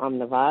Angel. I'm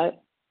the Vibe.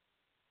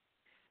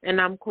 And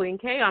I'm Queen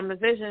K. I'm the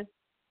Vision.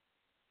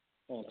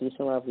 And peace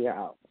and love. We are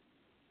out.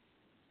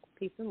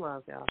 Peace and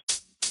love, y'all.